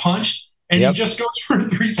tickets are punched. And he just goes for a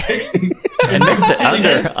 360. And missed it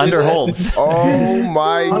under holds. Oh,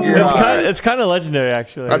 my God. It's kind of legendary,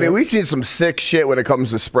 actually. I mean, we've seen some sick shit when it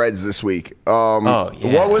comes to spreads this week.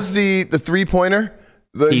 What was the three-pointer?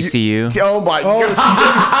 ECU. Oh my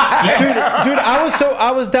God, dude!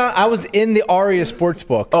 I was in the Aria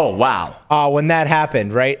Sportsbook. Oh wow! When that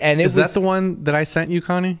happened, right? And is that the one that I sent you,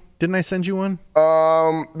 Connie? Didn't I send you one?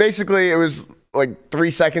 Basically, it was like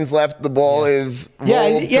 3 seconds left. The ball is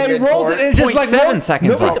rolled he rolls it. And it's just like 0.7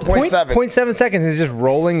 seconds left. 0.7 seconds. It's just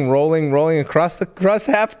rolling across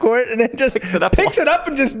half court, and then just picks it up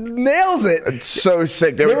and just nails it. It's so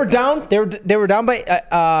sick. They were down. They were down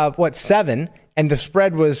by 7. and the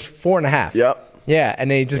spread was 4.5. Yep. Yeah, and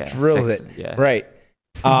then he just drills 6, it. yeah. Right.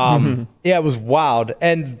 Yeah, it was wild,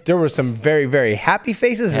 and there were some very, very happy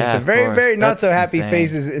faces and some very, very not so happy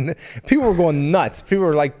faces, and people were going nuts. People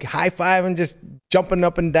were like high fiving, just jumping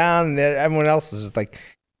up and down, and everyone else was just like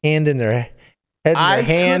hand in their head in their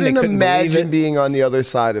hand. I couldn't imagine being on the other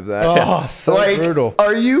side of that. Oh, so brutal!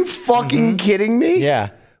 Are you fucking kidding me? Yeah.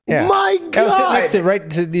 Yeah. My God! I was sitting next to right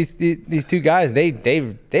to these two guys. They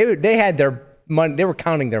had their money. They were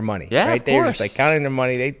counting their money. Yeah, right. They were just like counting their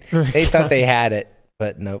money. They thought they had it.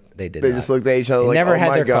 But nope, they didn't. They just looked at each other like, never oh had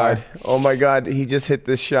my their God. card. Oh my God, he just hit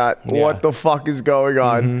this shot. Yeah. What the fuck is going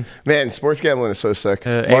on? Man, sports gambling is so sick.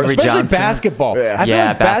 Avery Especially Johnson's- basketball. Yeah. I feel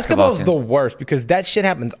like basketball is basketball the worst because that shit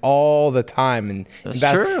happens all the time. And That's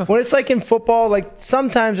true. When it's like in football, like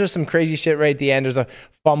sometimes there's some crazy shit right at the end. There's a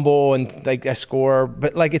fumble and like a score,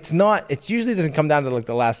 but like it's not. It usually doesn't come down to like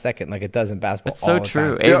the last second like it does in basketball. It's so all the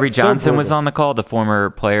true. time. Avery So Johnson was brutal. on the call, the former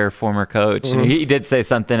player, former coach. He did say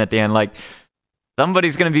something at the end like,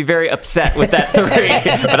 somebody's going to be very upset with that 3,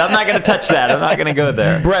 but I'm not going to touch that. I'm not going to go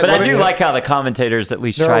there. Brent, but I do like how the commentators at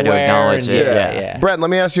least They're try to aware acknowledge and- it. yeah, Yeah. yeah. Brent,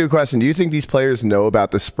 let me ask you a question. Do you think these players know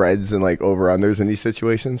about the spreads and like over-unders in these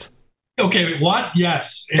situations? Okay, what?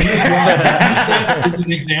 Yes. And here's why. As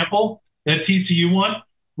an example, that TCU one,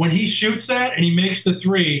 when he shoots that and he makes the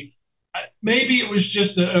 3, maybe it was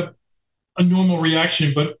just a normal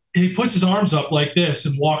reaction, but he puts his arms up like this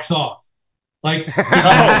and walks off. Like,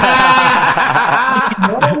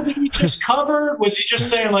 did he just covered? Was he just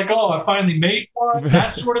saying like, "Oh, I finally made one"?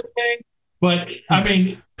 That sort of thing. But I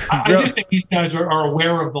mean, I do think these guys are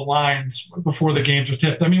aware of the lines before the games are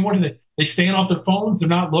tipped. I mean, what are they? They staying off their phones? They're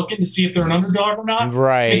not looking to see if they're an underdog or not.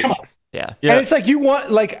 Right. I mean, come on. Yeah. And it's like you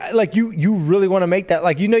want like you really want to make that,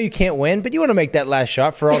 like, you know, you can't win, but you want to make that last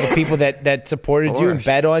shot for all the people that supported you and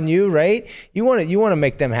bet on you, right? You want to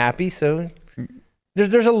make them happy. So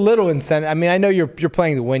there's a little incentive. I mean, I know you're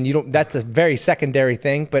playing to win. You don't. That's a very secondary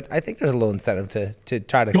thing, but I think there's a little incentive to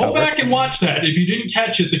try to go back and watch that. If you didn't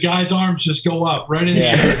catch it, the guy's arms just go up right in the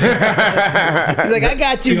air. He's like, I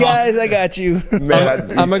got you guys. I got you.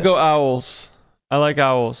 Man, I'm gonna go Owls. I like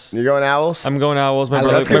Owls. You're going Owls? I'm going Owls. My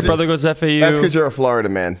brother goes to FAU. That's because you're a Florida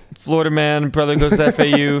man. Florida man. Brother goes to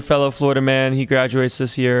FAU. Fellow Florida man. He graduates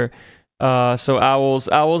this year. So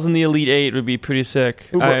Owls in the Elite 8 would be pretty sick.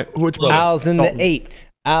 Which brother? Owls in the 8.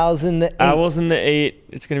 Owls in the 8. Owls in the 8.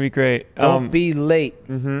 It's gonna be great. Don't be late.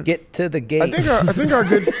 Get to the gate. I think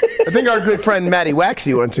our good friend Matty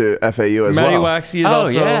Waxy went to FAU as Matty well. Waxy is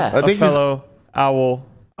also a fellow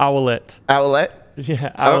Owlet. Owlet?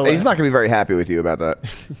 Yeah, he's not going to be very happy with you about that.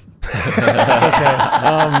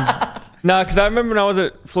 No, because I remember when I was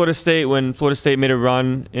at Florida State, when Florida State made a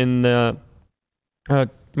run in the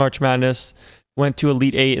March Madness, went to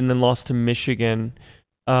Elite 8 and then lost to Michigan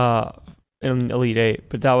in Elite 8.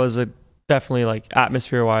 But that was definitely, like,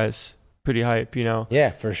 atmosphere-wise, pretty hype, you know? Yeah,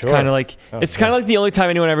 for sure. It's kind of like the only time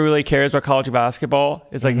anyone ever really cares about college basketball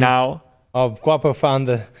is like now. Oh, Guapo found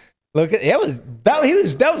the look at that was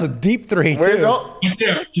a deep 3 too. Yeah,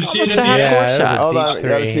 did you see it? Shot. Hold on, I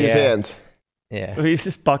got to see his hands. Yeah. He's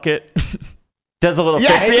just bucket. Does a little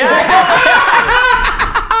Yes! fist.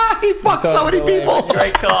 He fucked so many people.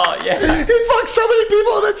 Great call. Yeah. He fucked so many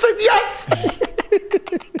people and then said yes.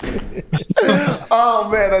 Oh,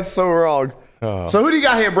 man, that's so wrong. So who do you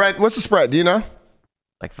got here, Brent? What's the spread? Do you know?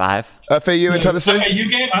 Like 5. FAU and Tennessee? FAU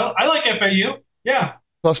game. I like FAU. Yeah.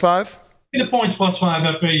 +5? The points +5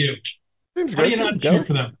 FAU. Seems How do good. you not cheer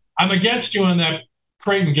for them? I'm against you on that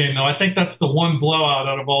Creighton game, though. I think that's the one blowout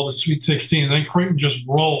out of all the Sweet 16. Then Creighton just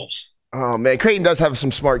rolls. Oh, man. Creighton does have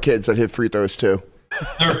some smart kids that hit free throws, too.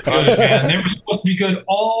 They're good, man. They were supposed to be good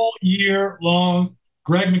all year long.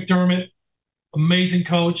 Greg McDermott, amazing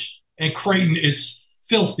coach, and Creighton is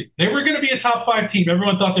filthy. They were going to be a top 5 team.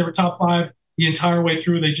 Everyone thought they were top 5 the entire way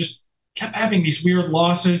through. They just kept having these weird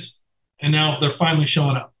losses, and now they're finally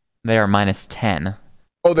showing up. They are -10.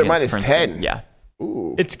 Oh, they're against Princeton. -10? Yeah.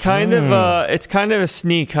 Ooh. It's kind of a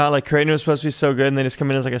sneak, huh? Like Creighton was supposed to be so good, and they just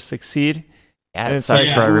come in as like a 6 seed. Yeah, And it it's sucks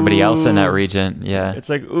like, for everybody else in that ooh. region. Yeah. It's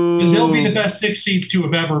like, ooh. And they'll be the best 6 seed to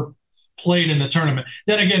have ever played in the tournament.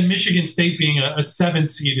 Then again, Michigan State being a 7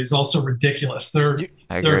 seed is also ridiculous. They're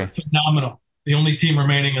phenomenal. The only team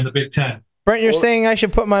remaining in the Big Ten. Brent, you're saying I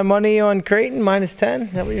should put my money on Creighton -10?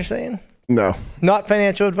 Is that what you're saying? No. Not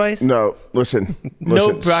financial advice? No. Listen.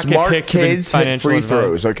 No bracket Smart picks have been kids hit financial free advice.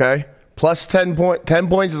 throws, okay? Plus 10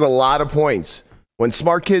 points is a lot of points. When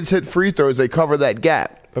smart kids hit free throws, they cover that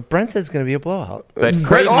gap. But Brent says it's going to be a blowout. But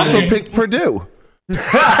Brent also Okay. picked Purdue. I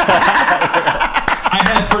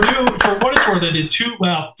had Purdue, for what it's worth, I did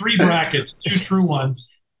 3 brackets, 2 true ones.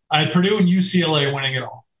 I had Purdue and UCLA winning it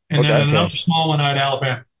all. And then another small one, I had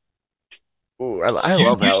Alabama. Ooh, I love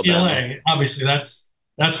Alabama. UCLA, obviously, that's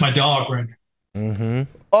my dog right now.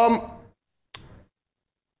 Mm-hmm.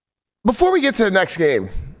 Before we get to the next game,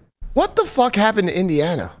 what the fuck happened to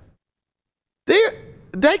Indiana?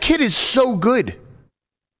 That kid is so good.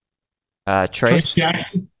 Trace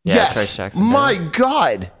Jackson? Yeah, yes. Trace Jackson. My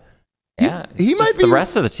God. Yeah. He might be. The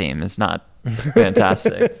rest of the team is not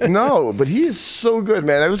fantastic. No, but he is so good,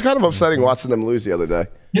 man. It was kind of upsetting watching them lose the other day.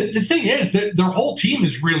 The thing is that their whole team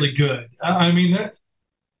is really good. I mean,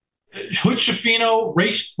 Hood Schifino,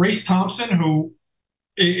 Race Thompson, who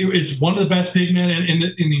is one of the best big men in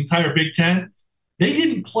the entire Big Ten, they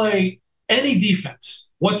didn't play any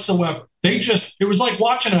defense whatsoever. It was like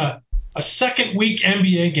watching a second week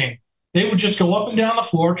NBA game. They would just go up and down the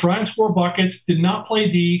floor, try and score buckets, did not play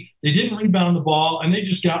D, they didn't rebound the ball, and they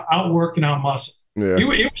just got outworked and outmuscled. Yeah.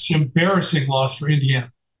 It was an embarrassing loss for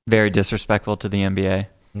Indiana. Very disrespectful to the NBA.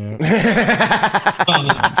 Yeah.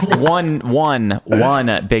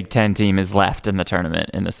 One Big Ten team is left in the tournament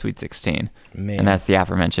in the Sweet 16, and that's the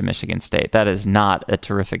aforementioned Michigan State. That is not a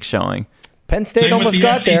terrific showing. Penn State almost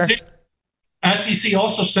got there. SEC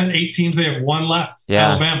also sent 8 teams. They have 1 left. Yeah.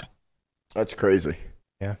 Alabama. That's crazy.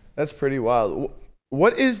 Yeah. That's pretty wild.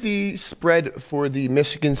 What is the spread for the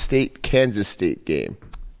Michigan State-Kansas State game?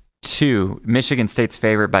 2. Michigan State's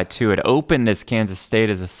favorite by 2. It opened as Kansas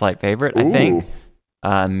State as a slight favorite, I think.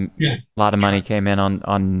 A lot of money came in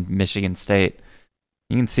on Michigan State.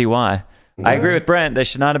 You can see why. Yeah. I agree with Brent. They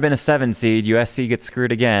should not have been a 7 seed. USC gets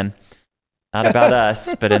screwed again. Not about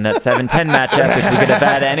us, but in that 7-10 matchup, if we could have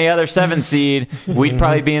had any other 7 seed, we'd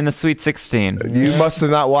probably be in the Sweet 16. You must have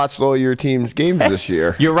not watched all your team's games this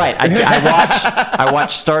year. You're right. I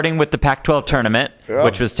watched starting with the Pac-12 tournament,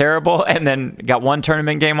 which was terrible, and then got one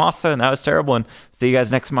tournament game also, and that was terrible. And see you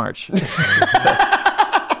guys next March.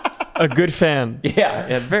 A good fan.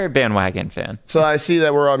 Yeah, very bandwagon fan. So I see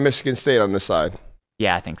that we're on Michigan State on this side.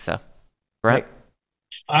 Yeah, I think so. Right?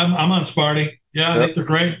 I'm on Sparty. Yeah, I think they're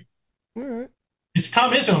great. All right. It's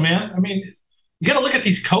Tom Izzo, man. I mean, you got to look at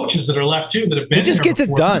these coaches that are left too that have been. He just gets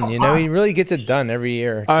before. it done, you know. He really gets it done every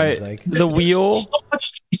year. It seems like the wheel. So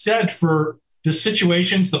much to be said for the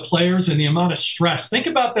situations, the players, and the amount of stress. Think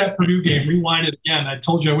about that Purdue game. Rewind it again. I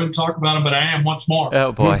told you I wouldn't talk about them, but I am once more.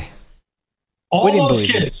 Oh boy! All those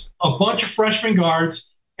kids, a bunch of freshman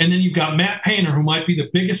guards, and then you've got Matt Painter, who might be the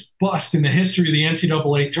biggest bust in the history of the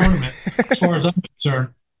NCAA tournament, as far as I'm concerned.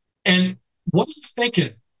 And what are you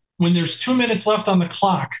thinking when there's 2 minutes left on the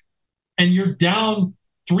clock and you're down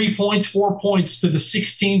 3 points, 4 points to the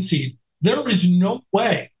 16 seed? There is no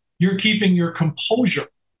way you're keeping your composure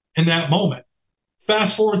in that moment.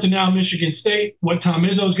 Fast forward to now Michigan State, what Tom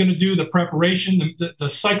Izzo is going to do, the preparation, the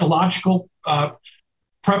psychological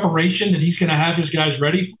preparation that he's going to have his guys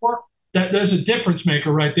ready for, that there's a difference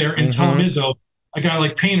maker right there in Tom Izzo, a guy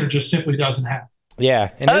like Painter just simply doesn't have.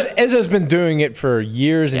 Yeah, and Izzo's been doing it for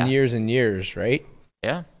years and years and years, right?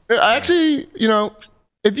 Yeah. Actually,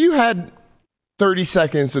 if you had 30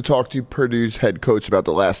 seconds to talk to Purdue's head coach about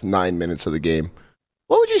the last 9 minutes of the game,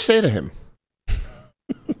 what would you say to him?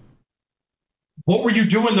 What were you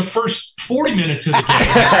doing the first 40 minutes of the game?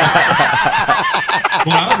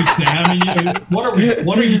 Well, I understand. I mean,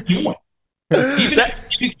 what are you doing? Even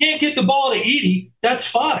if you can't get the ball to Edey, that's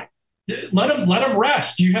fine. Let him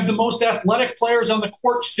rest. You have the most athletic players on the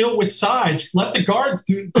court still with size. Let the guards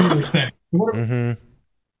do their thing.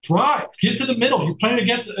 Drive. Get to the middle. You're playing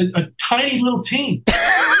against a tiny little team.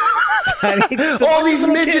 All these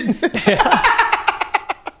midgets.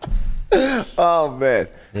 Oh, man.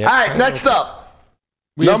 Yep. All right, next up.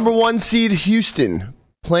 Number 1 seed Houston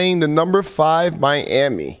playing the number 5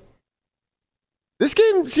 Miami. This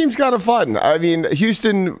game seems kind of fun. I mean,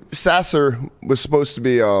 Houston, Sasser was supposed to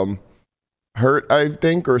be hurt, I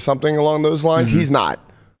think, or something along those lines. He's not.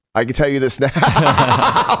 I can tell you this now.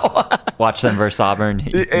 Watch them versus Auburn.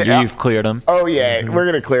 You've cleared them. Oh, yeah. We're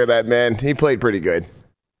going to clear that, man. He played pretty good.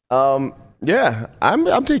 Yeah,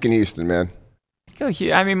 I'm taking Houston, man.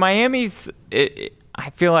 I mean, Miami's I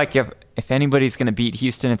feel like if anybody's going to beat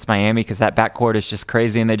Houston, it's Miami because that backcourt is just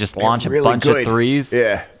crazy and they just launch a bunch of threes.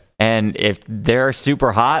 Yeah. And if they're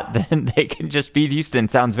super hot, then they can just beat Houston.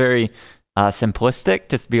 Sounds very simplistic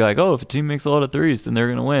to be like, oh, if a team makes a lot of threes, then they're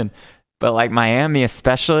going to win. But like Miami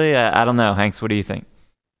especially, I don't know. Hanks, what do you think?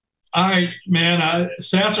 All right, man.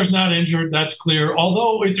 Sasser's not injured. That's clear.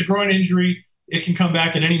 Although it's a groin injury, it can come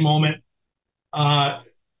back at any moment.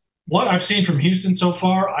 What I've seen from Houston so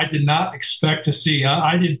far, I did not expect to see.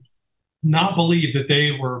 I did not believe that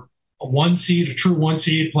they were a 1 seed, a true 1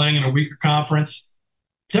 seed playing in a weaker conference.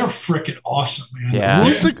 They're freaking awesome, man. Yeah.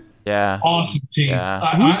 Yeah. Awesome team.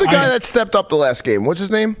 Yeah. Who's the guy that stepped up the last game? What's his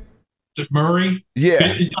name? Murray?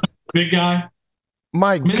 Yeah. Big guy.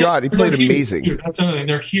 My God, he played amazing. Dude, that's another thing.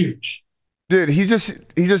 They're huge. Dude, he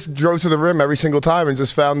just drove to the rim every single time and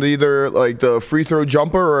just found either like the free throw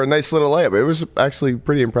jumper or a nice little layup. It was actually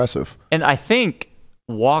pretty impressive. And I think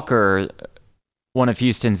Walker, one of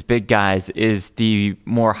Houston's big guys, is the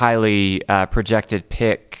more highly projected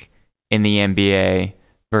pick in the NBA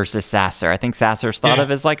versus Sasser. I think Sasser's thought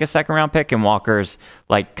of as like a second round pick, and Walker's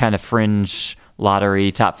like kind of fringe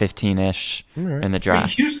lottery, top 15-ish in the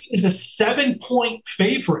draft. Houston is a 7-point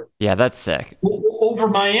favorite. Yeah, that's sick. Over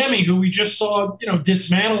Miami, who we just saw,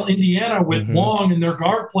 dismantle Indiana with Wong and their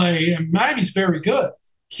guard play, and Miami's very good.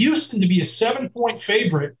 Houston to be a 7-point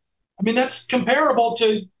favorite, I mean, that's comparable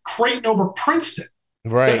to Creighton over Princeton.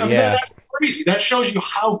 Right, That's crazy. That shows you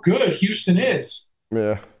how good Houston is.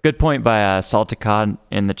 Yeah. Good point by Salticod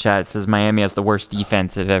in the chat. It says Miami has the worst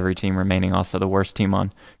defense of every team remaining, also the worst team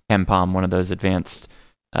on KenPom, one of those advanced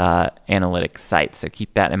analytics sites. So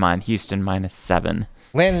keep that in mind. Houston -7.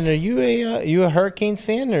 Landon, are you a Hurricanes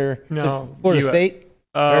fan or No, Florida State?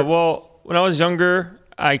 Well, when I was younger,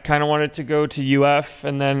 I kind of wanted to go to UF,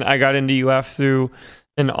 and then I got into UF through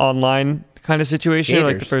an online kind of situation. Gators.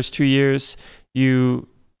 Like the first 2 years, you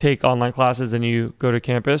take online classes and you go to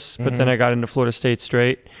campus. But then I got into Florida State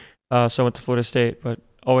straight, so I went to Florida State. But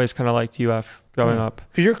always kind of liked UF growing up.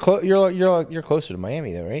 Because you're closer to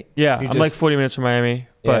Miami though, right? Yeah, I'm like 40 minutes from Miami.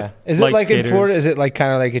 But is it like Gators. in Florida? Is it like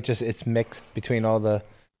kind of like it's mixed between all the?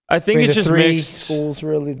 I think it's just three mixed schools,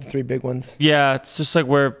 really, the three big ones. Yeah, it's just like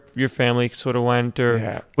where your family sort of went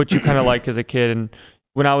or what you kind of like as a kid. And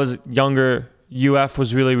when I was younger, UF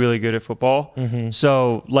was really, really good at football.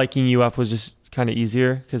 So liking UF was just kind of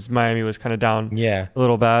easier because Miami was kind of down a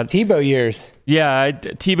little bad. Tebow years. Yeah,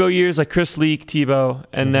 Tebow years, like Chris Leak, Tebow.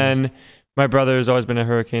 And then my brother has always been a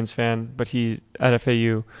Hurricanes fan, but he at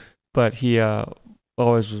FAU. But he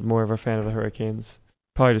always was more of a fan of the Hurricanes.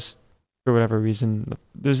 Probably just for whatever reason.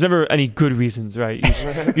 There's never any good reasons, right?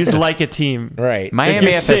 You just like a team. Right.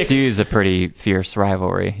 Miami FSU is a pretty fierce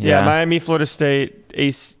rivalry. Yeah, Miami, Florida State,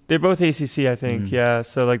 they're both ACC, I think. Yeah,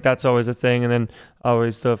 so like that's always a thing. And then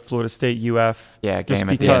always the Florida State UF. Yeah, just game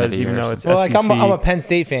at the end of because the even year though it's Well, SEC. like I'm a Penn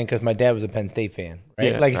State fan because my dad was a Penn State fan.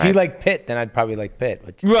 Right. Yeah. Like if you like Pitt, then I'd probably like Pitt.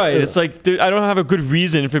 But, Right. It's like I don't have a good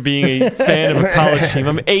reason for being a fan of a college team.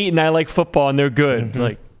 I'm 8 and I like football and they're good.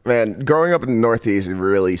 Like. Man, growing up in the Northeast, it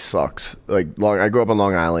really sucks. Like, I grew up on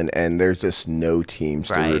Long Island, and there's just no teams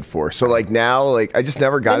to root for. So, like, now, like, I just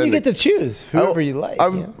never got then you into... get to choose whoever you like.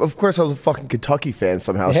 Of course, I was a fucking Kentucky fan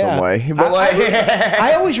somehow, some way. But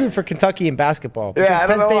I always root for Kentucky in basketball. Because I don't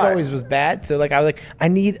Penn know State why. always was bad. So, like, I was like, I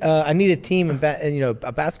need a team,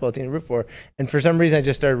 a basketball team to root for. And for some reason, I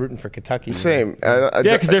just started rooting for Kentucky. Same. Yeah,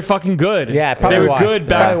 because they're fucking good. Yeah, probably they were why. good That's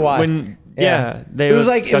back probably when... Yeah, it was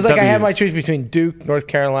like I had my choice between Duke, North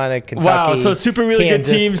Carolina, Kentucky. Wow, so super really Kansas.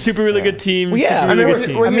 good team, super really good team. Well, yeah, super really good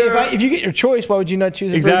team. I mean, if you get your choice, why would you not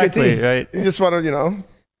choose a Exactly, really good team? right? You just want to,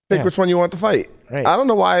 pick which one you want to fight. Right. I don't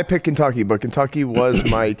know why I picked Kentucky, but Kentucky was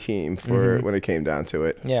my team for when it came down to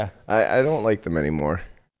it. Yeah. I don't like them anymore.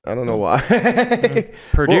 I don't know why.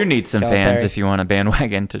 Purdue needs some fans Calipari. if you want a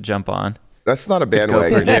bandwagon to jump on. That's not a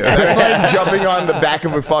bandwagon. That's like jumping on the back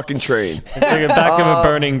of a fucking train. Like the back of a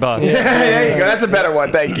burning bus. There you go. That's a better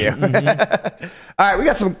one. Thank you. All right, we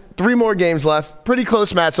got 3 more games left. Pretty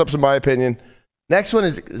close matchups, in my opinion. Next one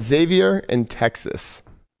is Xavier and Texas.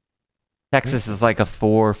 Texas is like a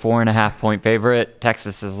 4.5 point favorite.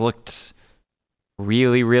 Texas has looked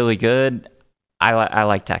really, really good. I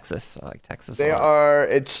like Texas. I like Texas. They are.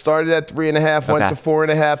 It started at 3.5, went to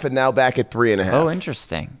 4.5, and now back at 3.5. Oh,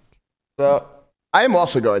 interesting. So I am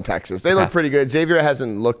also going Texas. They look pretty good. Xavier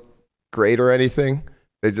hasn't looked great or anything.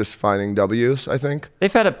 They're just finding W's, I think.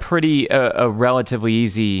 They've had a relatively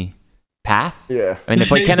easy path. Yeah. I mean, they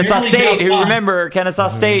played Kennesaw State, who remember, Kennesaw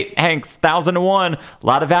State, Hanks, 1,000-1. A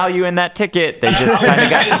lot of value in that ticket. They just kind of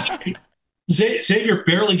got... Xavier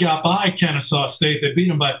barely got by Kennesaw State. They beat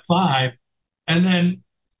them by 5. And then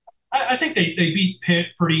I think they beat Pitt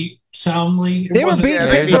pretty soundly. They were beating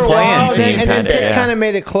Pitt for a while, and then Pitt kind of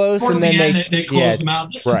made it close. Towards and then they closed them out.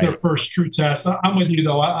 This is their first true test. I'm with you,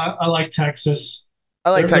 though. I like Texas.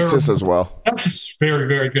 I like Texas as well. Texas is a very,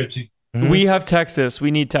 very good team. We have Texas.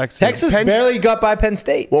 We need Texas. Texas barely got by Penn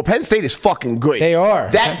State. Well, Penn State is fucking good. They are.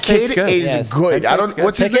 That kid is good. I don't.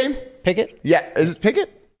 What's his name? Pickett. Yeah, is it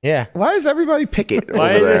Pickett? Yeah. Why is everybody Pickett?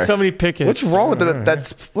 Why over are there there? so many Pickets? What's wrong with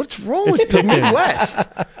that? What's wrong with the Midwest?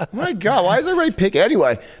 My God, why is everybody Pickett?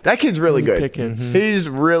 Anyway, that kid's really good. Pickens. He's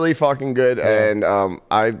really fucking good, and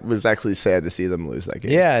I was actually sad to see them lose that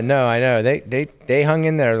game. Yeah, no, I know. They hung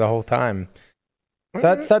in there the whole time.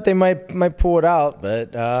 Thought they might pull it out,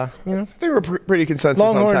 but they were pretty consensus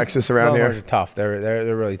on Texas around here. Longhorns are tough.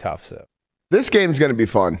 They're really tough. So this game's going to be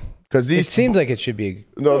fun because it seems like it should be.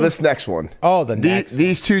 No, this next one. Oh,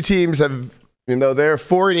 these two teams have, they're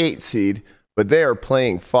 4 and 8 seed, but they are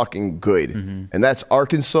playing fucking good, and that's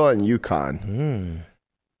Arkansas and UConn.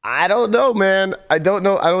 I don't know, man. I don't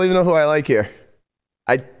know. I don't even know who I like here.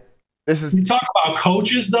 You talk about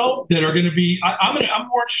coaches though that are going to be. I'm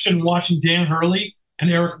more interested in watching Dan Hurley and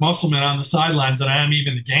Eric Musselman on the sidelines than I am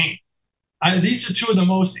even the game. These are two of the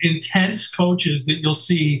most intense coaches that you'll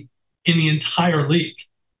see in the entire league.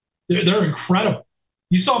 They're incredible.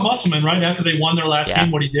 You saw Musselman right after they won their last game.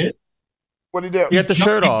 What he did? What did he do? He got the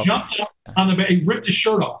shirt off. He jumped up on the bed. He ripped his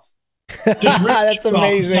shirt off. Just ripped That's his shirt off to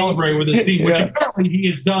amazing. celebrate with his team, which apparently he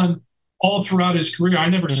has done all throughout his career. I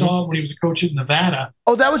never saw it when he was a coach at Nevada.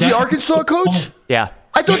 Oh, that was the Arkansas coach? Yeah.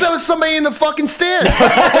 I thought that was somebody in the fucking stand.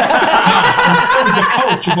 That was the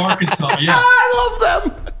coach of Arkansas, yeah. I love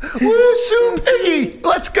them. Woo Sue Piggy.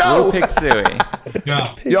 Let's go. Woo Pig Suey.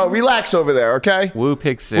 Yeah. Yo, relax over there, okay? Woo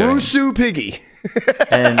Pig Suey. Woo Sue Piggy.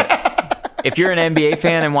 And if you're an NBA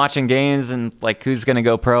fan and watching games and like who's going to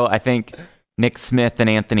go pro, I think Nick Smith and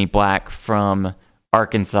Anthony Black from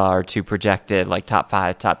Arkansas are two projected like top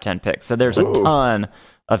 5, top 10 picks. So there's a ton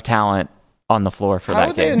of talent on the floor for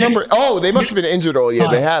that game. They must have been injured all year.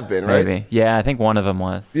 They have been, right? Maybe. Yeah, I think one of them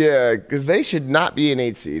was. Yeah, because they should not be an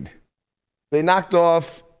 8 seed. They knocked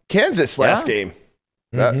off Kansas last game.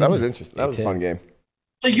 That was interesting. That was a fun game.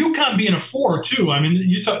 The UConn being a 4 too. I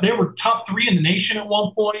mean, they were top 3 in the nation at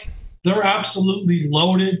one point. They're absolutely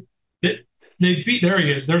loaded. They beat. There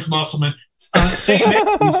he is. There's Musselman. St.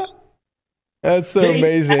 Mary's. That's so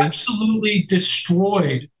amazing. Absolutely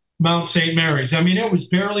destroyed Mount St. Mary's. I mean, it was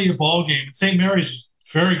barely a ball game. St. Mary's is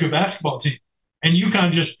a very good basketball team, and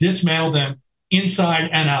UConn just dismantled them inside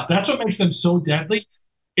and out. That's what makes them so deadly.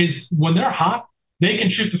 Is when they're hot, they can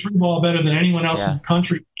shoot the 3 ball better than anyone else in the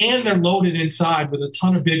country, and they're loaded inside with a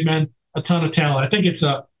ton of big men, a ton of talent. I think it's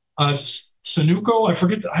a Sunuko. I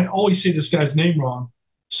forget. I always say this guy's name wrong.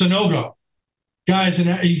 Sonogo. Guys,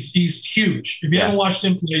 and he's huge. If you haven't watched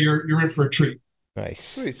him play, you're in for a treat. Nice.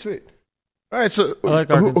 Sweet. All right, so like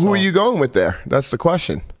who are you going with there? That's the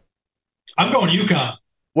question. I'm going UConn.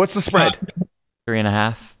 What's the spread?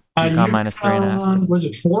 3.5. UConn minus 3.5. Was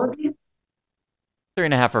it 4?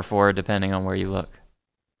 3.5 or 4, depending on where you look.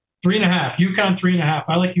 3.5. UConn 3.5.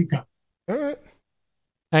 I like UConn. All right.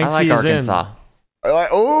 I like Arkansas.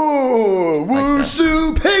 Woo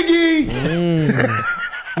Sue Piggy.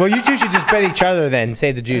 Well, you two should just bet each other then.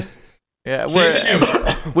 Save the juice. Yeah,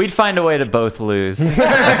 we'd find a way to both lose.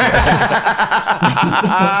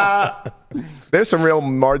 There's some real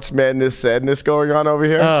March Madness sadness going on over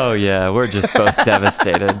here. Oh, yeah. We're just both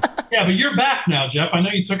devastated. Yeah, but you're back now, Jeff. I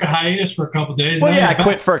know you took a hiatus for a couple days. Well, yeah, I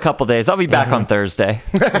quit for a couple days. I'll be back on Thursday.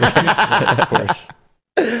 Of course.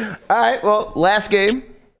 All right, well, last game.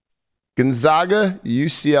 Gonzaga,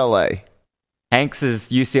 UCLA. Hanks is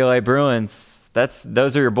UCLA Bruins.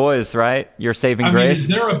 Those are your boys, right? Your saving grace. Is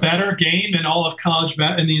there a better game in all of college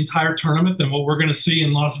in the entire tournament than what we're going to see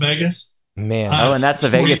in Las Vegas? Man. And that's the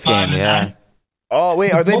Vegas game, yeah. 9. Oh,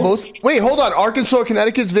 wait, are they both? Wait, hold on. Arkansas,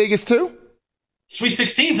 Connecticut's Vegas too? Sweet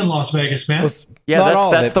 16's in Las Vegas, man. Yeah,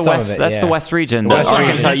 that's the West. That's the West region. West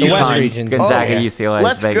Arkansas, region. The West UConn, region. Gonzaga, Oh, yeah. UCLA.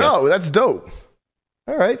 Let's Vegas. go. That's dope.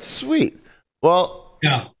 All right, sweet. Well,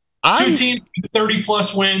 Yeah. Two teams,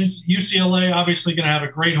 30-plus wins. UCLA obviously going to have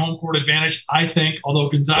a great home court advantage, I think, although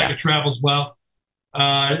Gonzaga travels well.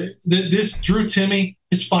 This Drew Timme,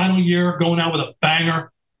 his final year, going out with a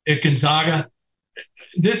banger at Gonzaga.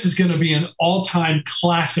 This is going to be an all-time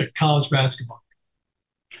classic college basketball.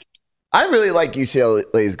 I really like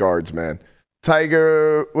UCLA's guards, man.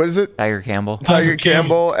 Tiger, what is it? Tiger Campbell. Tiger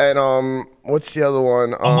Campbell and what's the other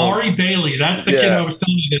one? Amari Bailey. That's the kid I was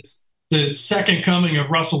telling you that's the second coming of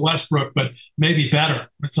Russell Westbrook, but maybe better.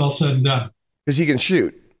 It's all said and done. Because he can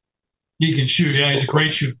shoot. He can shoot. Yeah, he's a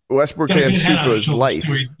great shooter. Westbrook can't shoot for his life.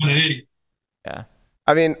 He's an idiot. Yeah.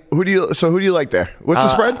 I mean, who do you like there? What's the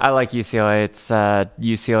spread? I like UCLA. It's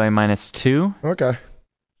UCLA minus 2. Okay.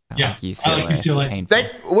 I like UCLA.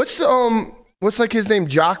 What's like his name?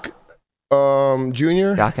 Jock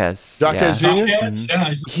Jr.? Jaquez. Jaquez Jr.? Yeah,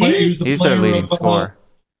 he's their leading scorer.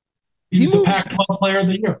 He's the Pac-12 player of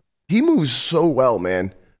the year. He moves so well,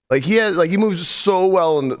 man. He moves so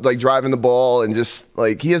well and like driving the ball and just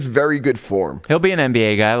like he has very good form. He'll be an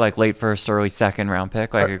NBA guy, like late first, early second round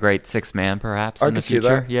pick, like a great 6-man perhaps in the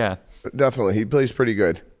future. Yeah, definitely. He plays pretty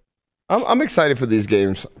good. I'm excited for these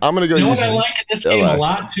games. I'm gonna go. You know what I like in this game a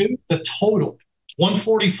lot too? The total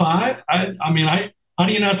 145. I mean, how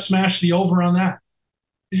do you not smash the over on that?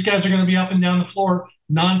 These guys are going to be up and down the floor,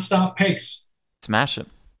 nonstop pace. Smash it.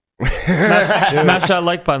 Smash that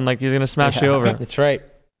like button like he's going to smash you over. That's right.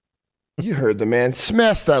 You heard the man.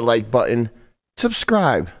 Smash that like button.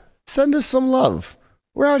 Subscribe. Send us some love.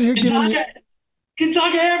 We're out here giving you...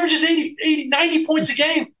 Gonzaga averages 90 points a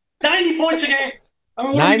game. 90 points a game. I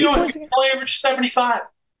mean, what are you doing? Play average 75.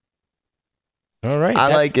 All right, I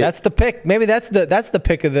like it. That's the pick. Maybe that's the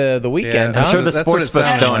pick of the weekend. I'm sure the sports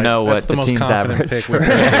books don't know what the team's average. Pick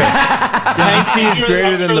Is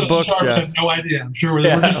greater than the book. Sharps have no idea. I'm sure we're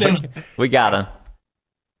just in. We got him.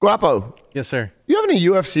 Guapo. Yes, sir. You have any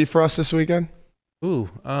UFC for us this weekend? Ooh,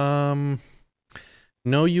 no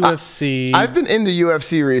UFC. I've been in the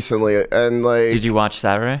UFC recently, and like. Did you watch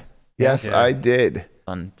Saturday? Yes, yeah. I did.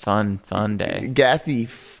 Fun day. Gathy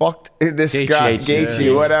fucked this guy,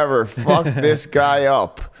 Gaethje, whatever. Fucked this guy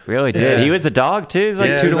up. Really did. Yeah. He was a dog too. He was like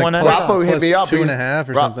 2-1. Guapo hit me up. 2.5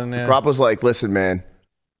 or something. Yeah. Guapo's like, listen, man,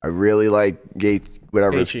 I really like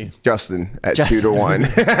Justin at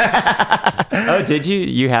 2-1. Oh, did you?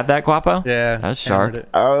 You have that, Guapo? Yeah. That was sharp.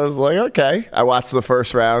 I was like, okay. I watched the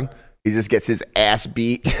first round. He just gets his ass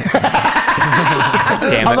beat.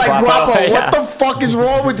 I'm like, Guapo, what the fuck is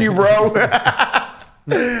wrong with you, bro?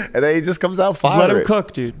 And then he just comes out firing. Let him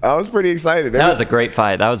cook, dude. I was pretty excited. That was a great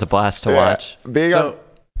fight. That was a blast to watch.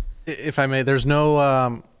 If I may, there's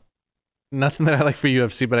no nothing that I like for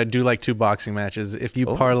UFC, but I do like 2 boxing matches. If you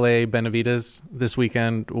parlay Benavidez this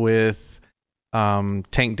weekend with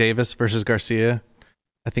Tank Davis versus Garcia,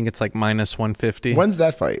 I think it's like minus 150. When's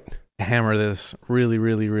that fight? Hammer this really,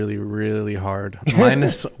 really, really, really hard.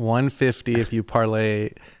 Minus 150 if you parlay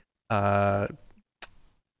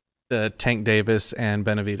Tank Davis and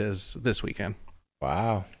Benavidez this weekend.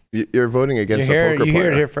 Wow. You're voting against a poker player. You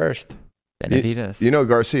heard it here first. Benavidez. You know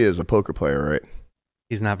Garcia is a poker player, right?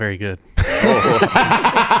 He's not very good.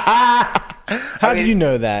 How did you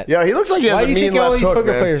know that? Yeah, he looks like he has a mean left hook. Why do you think all these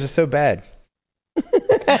poker players are so bad?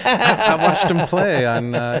 I watched him play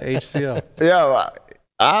on HCO. Yeah,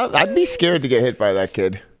 I'd be scared to get hit by that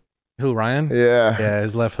kid. Who, Ryan? Yeah. Yeah,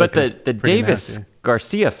 his left hook. But the Davis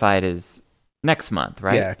Garcia fight is next month,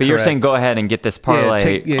 right? Yeah, but you're saying go ahead and get this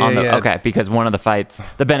parlay okay, because one of the fights,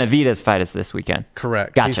 the Benavidez fight, is this weekend.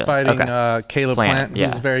 Correct. Gotcha. He's fighting Caleb Plant,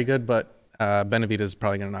 who's very good, but Benavidez is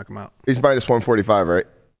probably going to knock him out. He's minus 145, right?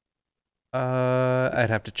 I'd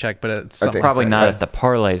have to check, but it's probably not. If the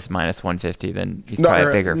parlay's minus 150, then he's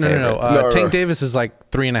probably a bigger favorite. No. Tank Davis is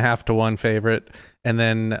like 3.5 to 1 favorite, and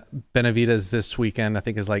then Benavidez this weekend I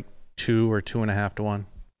think is like 2 or 2.5 to 1.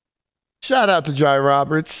 Shout out to Jai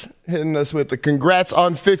Roberts hitting us with the congrats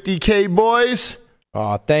on 50K, boys.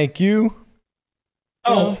 Oh, thank you.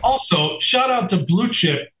 Oh, also shout out to Blue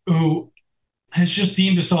Chip, who has just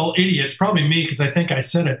deemed us all idiots. Probably me, because I think I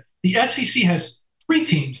said it. The SEC has 3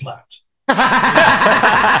 teams left. Got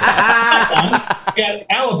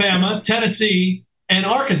Alabama, Tennessee, and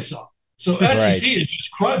Arkansas. So SEC is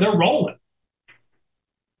just they're rolling.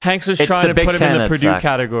 Hanks was trying to put him in the Purdue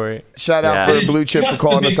category. Shout out for Blue Chip for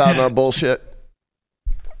calling us out on our bullshit.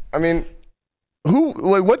 I mean,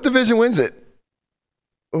 what division wins it?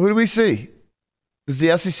 Who do we see? Does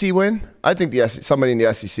the SEC win? I think somebody in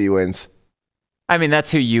the SEC wins. I mean, that's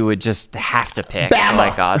who you would just have to pick. Bama!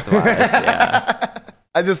 Like odds-wise, yeah.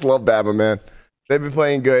 I just love Bama, man. They've been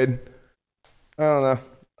playing good. I don't know.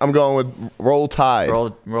 I'm going with Roll Tide.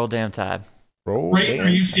 Roll damn Tide. Creighton or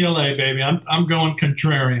UCLA, baby. I'm going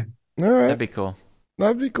contrarian. All right. That'd be cool.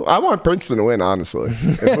 I want Princeton to win, honestly.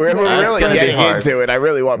 If we're really getting into it, I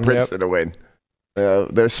really want Princeton to win.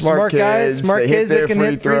 They're smart kids. They hit their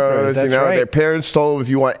free throws. Their parents told them if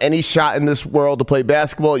you want any shot in this world to play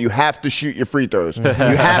basketball, you have to shoot your free throws. You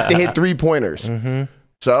have to hit 3-pointers. Mm-hmm.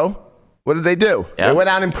 So what did they do? Yep. They went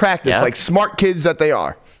out and practiced like smart kids that they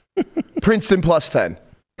are. Princeton plus 10.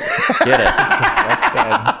 Get it. Plus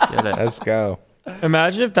 10. Get it. Let's go.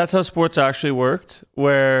 Imagine if that's how sports actually worked,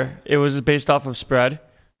 where it was based off of spread.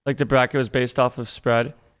 Like the bracket was based off of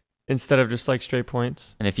spread instead of just like straight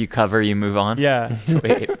points. And if you cover, you move on? Yeah.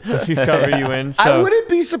 Sweet. If you cover, you win. So. I wouldn't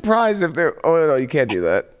be surprised if they're... Oh, no, you can't do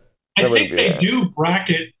that. I think they do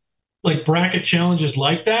bracket challenges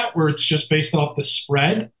like that, where it's just based off the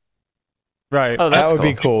spread. Right. Oh, that would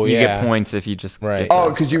be cool. You get points if you just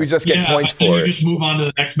because you would just get points for it. You just move on to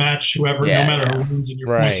the next match, no matter who wins, and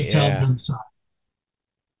your points are telling on the side.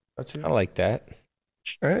 I like that.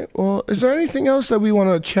 All right. Well, is there anything else that we want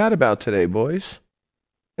to chat about today, boys?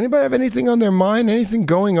 Anybody have anything on their mind? Anything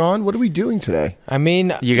going on? What are we doing today? I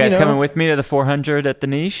mean, you guys coming with me to the 400 at the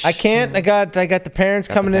niche? I can't. I got the parents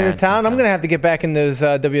coming into town. I'm gonna have to get back in those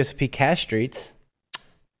WSOP cash streets.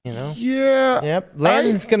 You know? Yeah. Yep.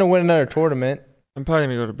 Landon's gonna win another tournament. I'm probably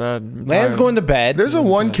gonna go to bed. I'm Land's tired. going to bed. There's a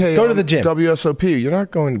 1K. Go to the gym. WSOP. You're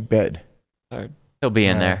not going to bed. He'll be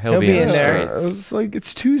in there. He'll be in there. It's like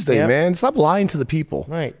it's Tuesday, Yep. man. Stop lying to the people.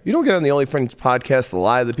 Right. You don't get on the Only Friends podcast to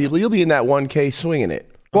lie to the people. You'll be in that 1K swinging it.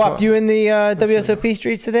 Guap, you in the WSOP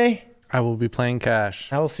streets today? I will be playing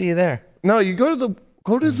cash. I will see you there. No, you go to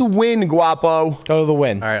the win, Guapo. Go to the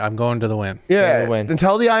win. All right, I'm going to the win. Yeah, the win. and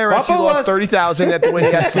tell the IRS Guapo you lost 30,000 at the win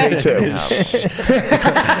yesterday too.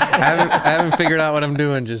 I haven't figured out what I'm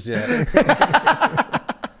doing just yet.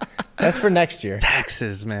 That's for next year.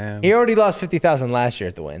 Taxes, man. He already lost 50,000 last year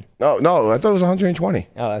at the win. No, I thought it was 120.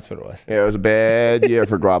 Oh, that's what it was. Yeah, it was a bad year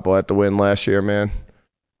for Guapo at the win last year, man.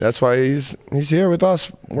 That's why he's here with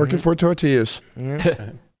us, working for Tortillas.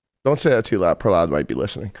 Mm-hmm. Don't say that too loud. Prahlad might be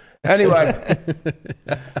listening. Anyway,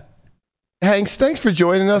 Hanks, thanks for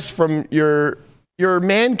joining us from your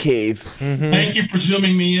man cave. Mm-hmm. Thank you for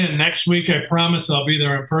zooming me in. Next week, I promise I'll be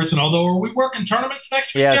there in person. Although, are we working tournaments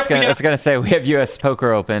next week? Yeah, Jeff? I was gonna say we have U.S.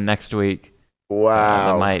 Poker Open next week.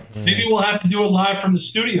 Wow. Maybe we'll have to do it live from the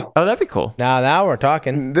studio. Oh, that'd be cool. Now we're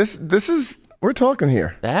talking. We're talking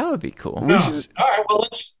here. That would be cool. All right, well,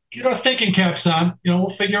 let's get our thinking caps on. We'll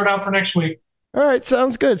figure it out for next week. All right,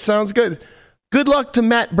 sounds good. Good luck to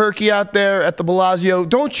Matt Berkey out there at the Bellagio.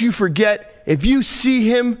 Don't you forget, if you see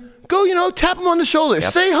him, go, tap him on the shoulder.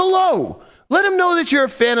 Yep. Say hello. Let him know that you're a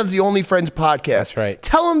fan of the Only Friends podcast. That's right.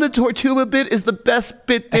 Tell him the Tortuga bit is the best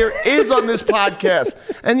bit there is on this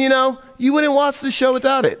podcast. And, you wouldn't watch the show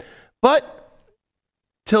without it. But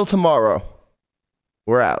till tomorrow,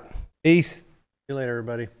 we're out. Peace. See you later,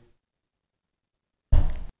 everybody.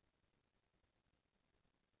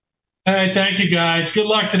 All right, thank you, guys. Good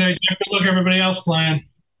luck today, Jeff. Good luck, everybody else playing.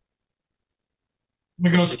 I'm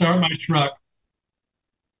going to go start my truck.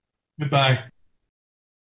 Goodbye.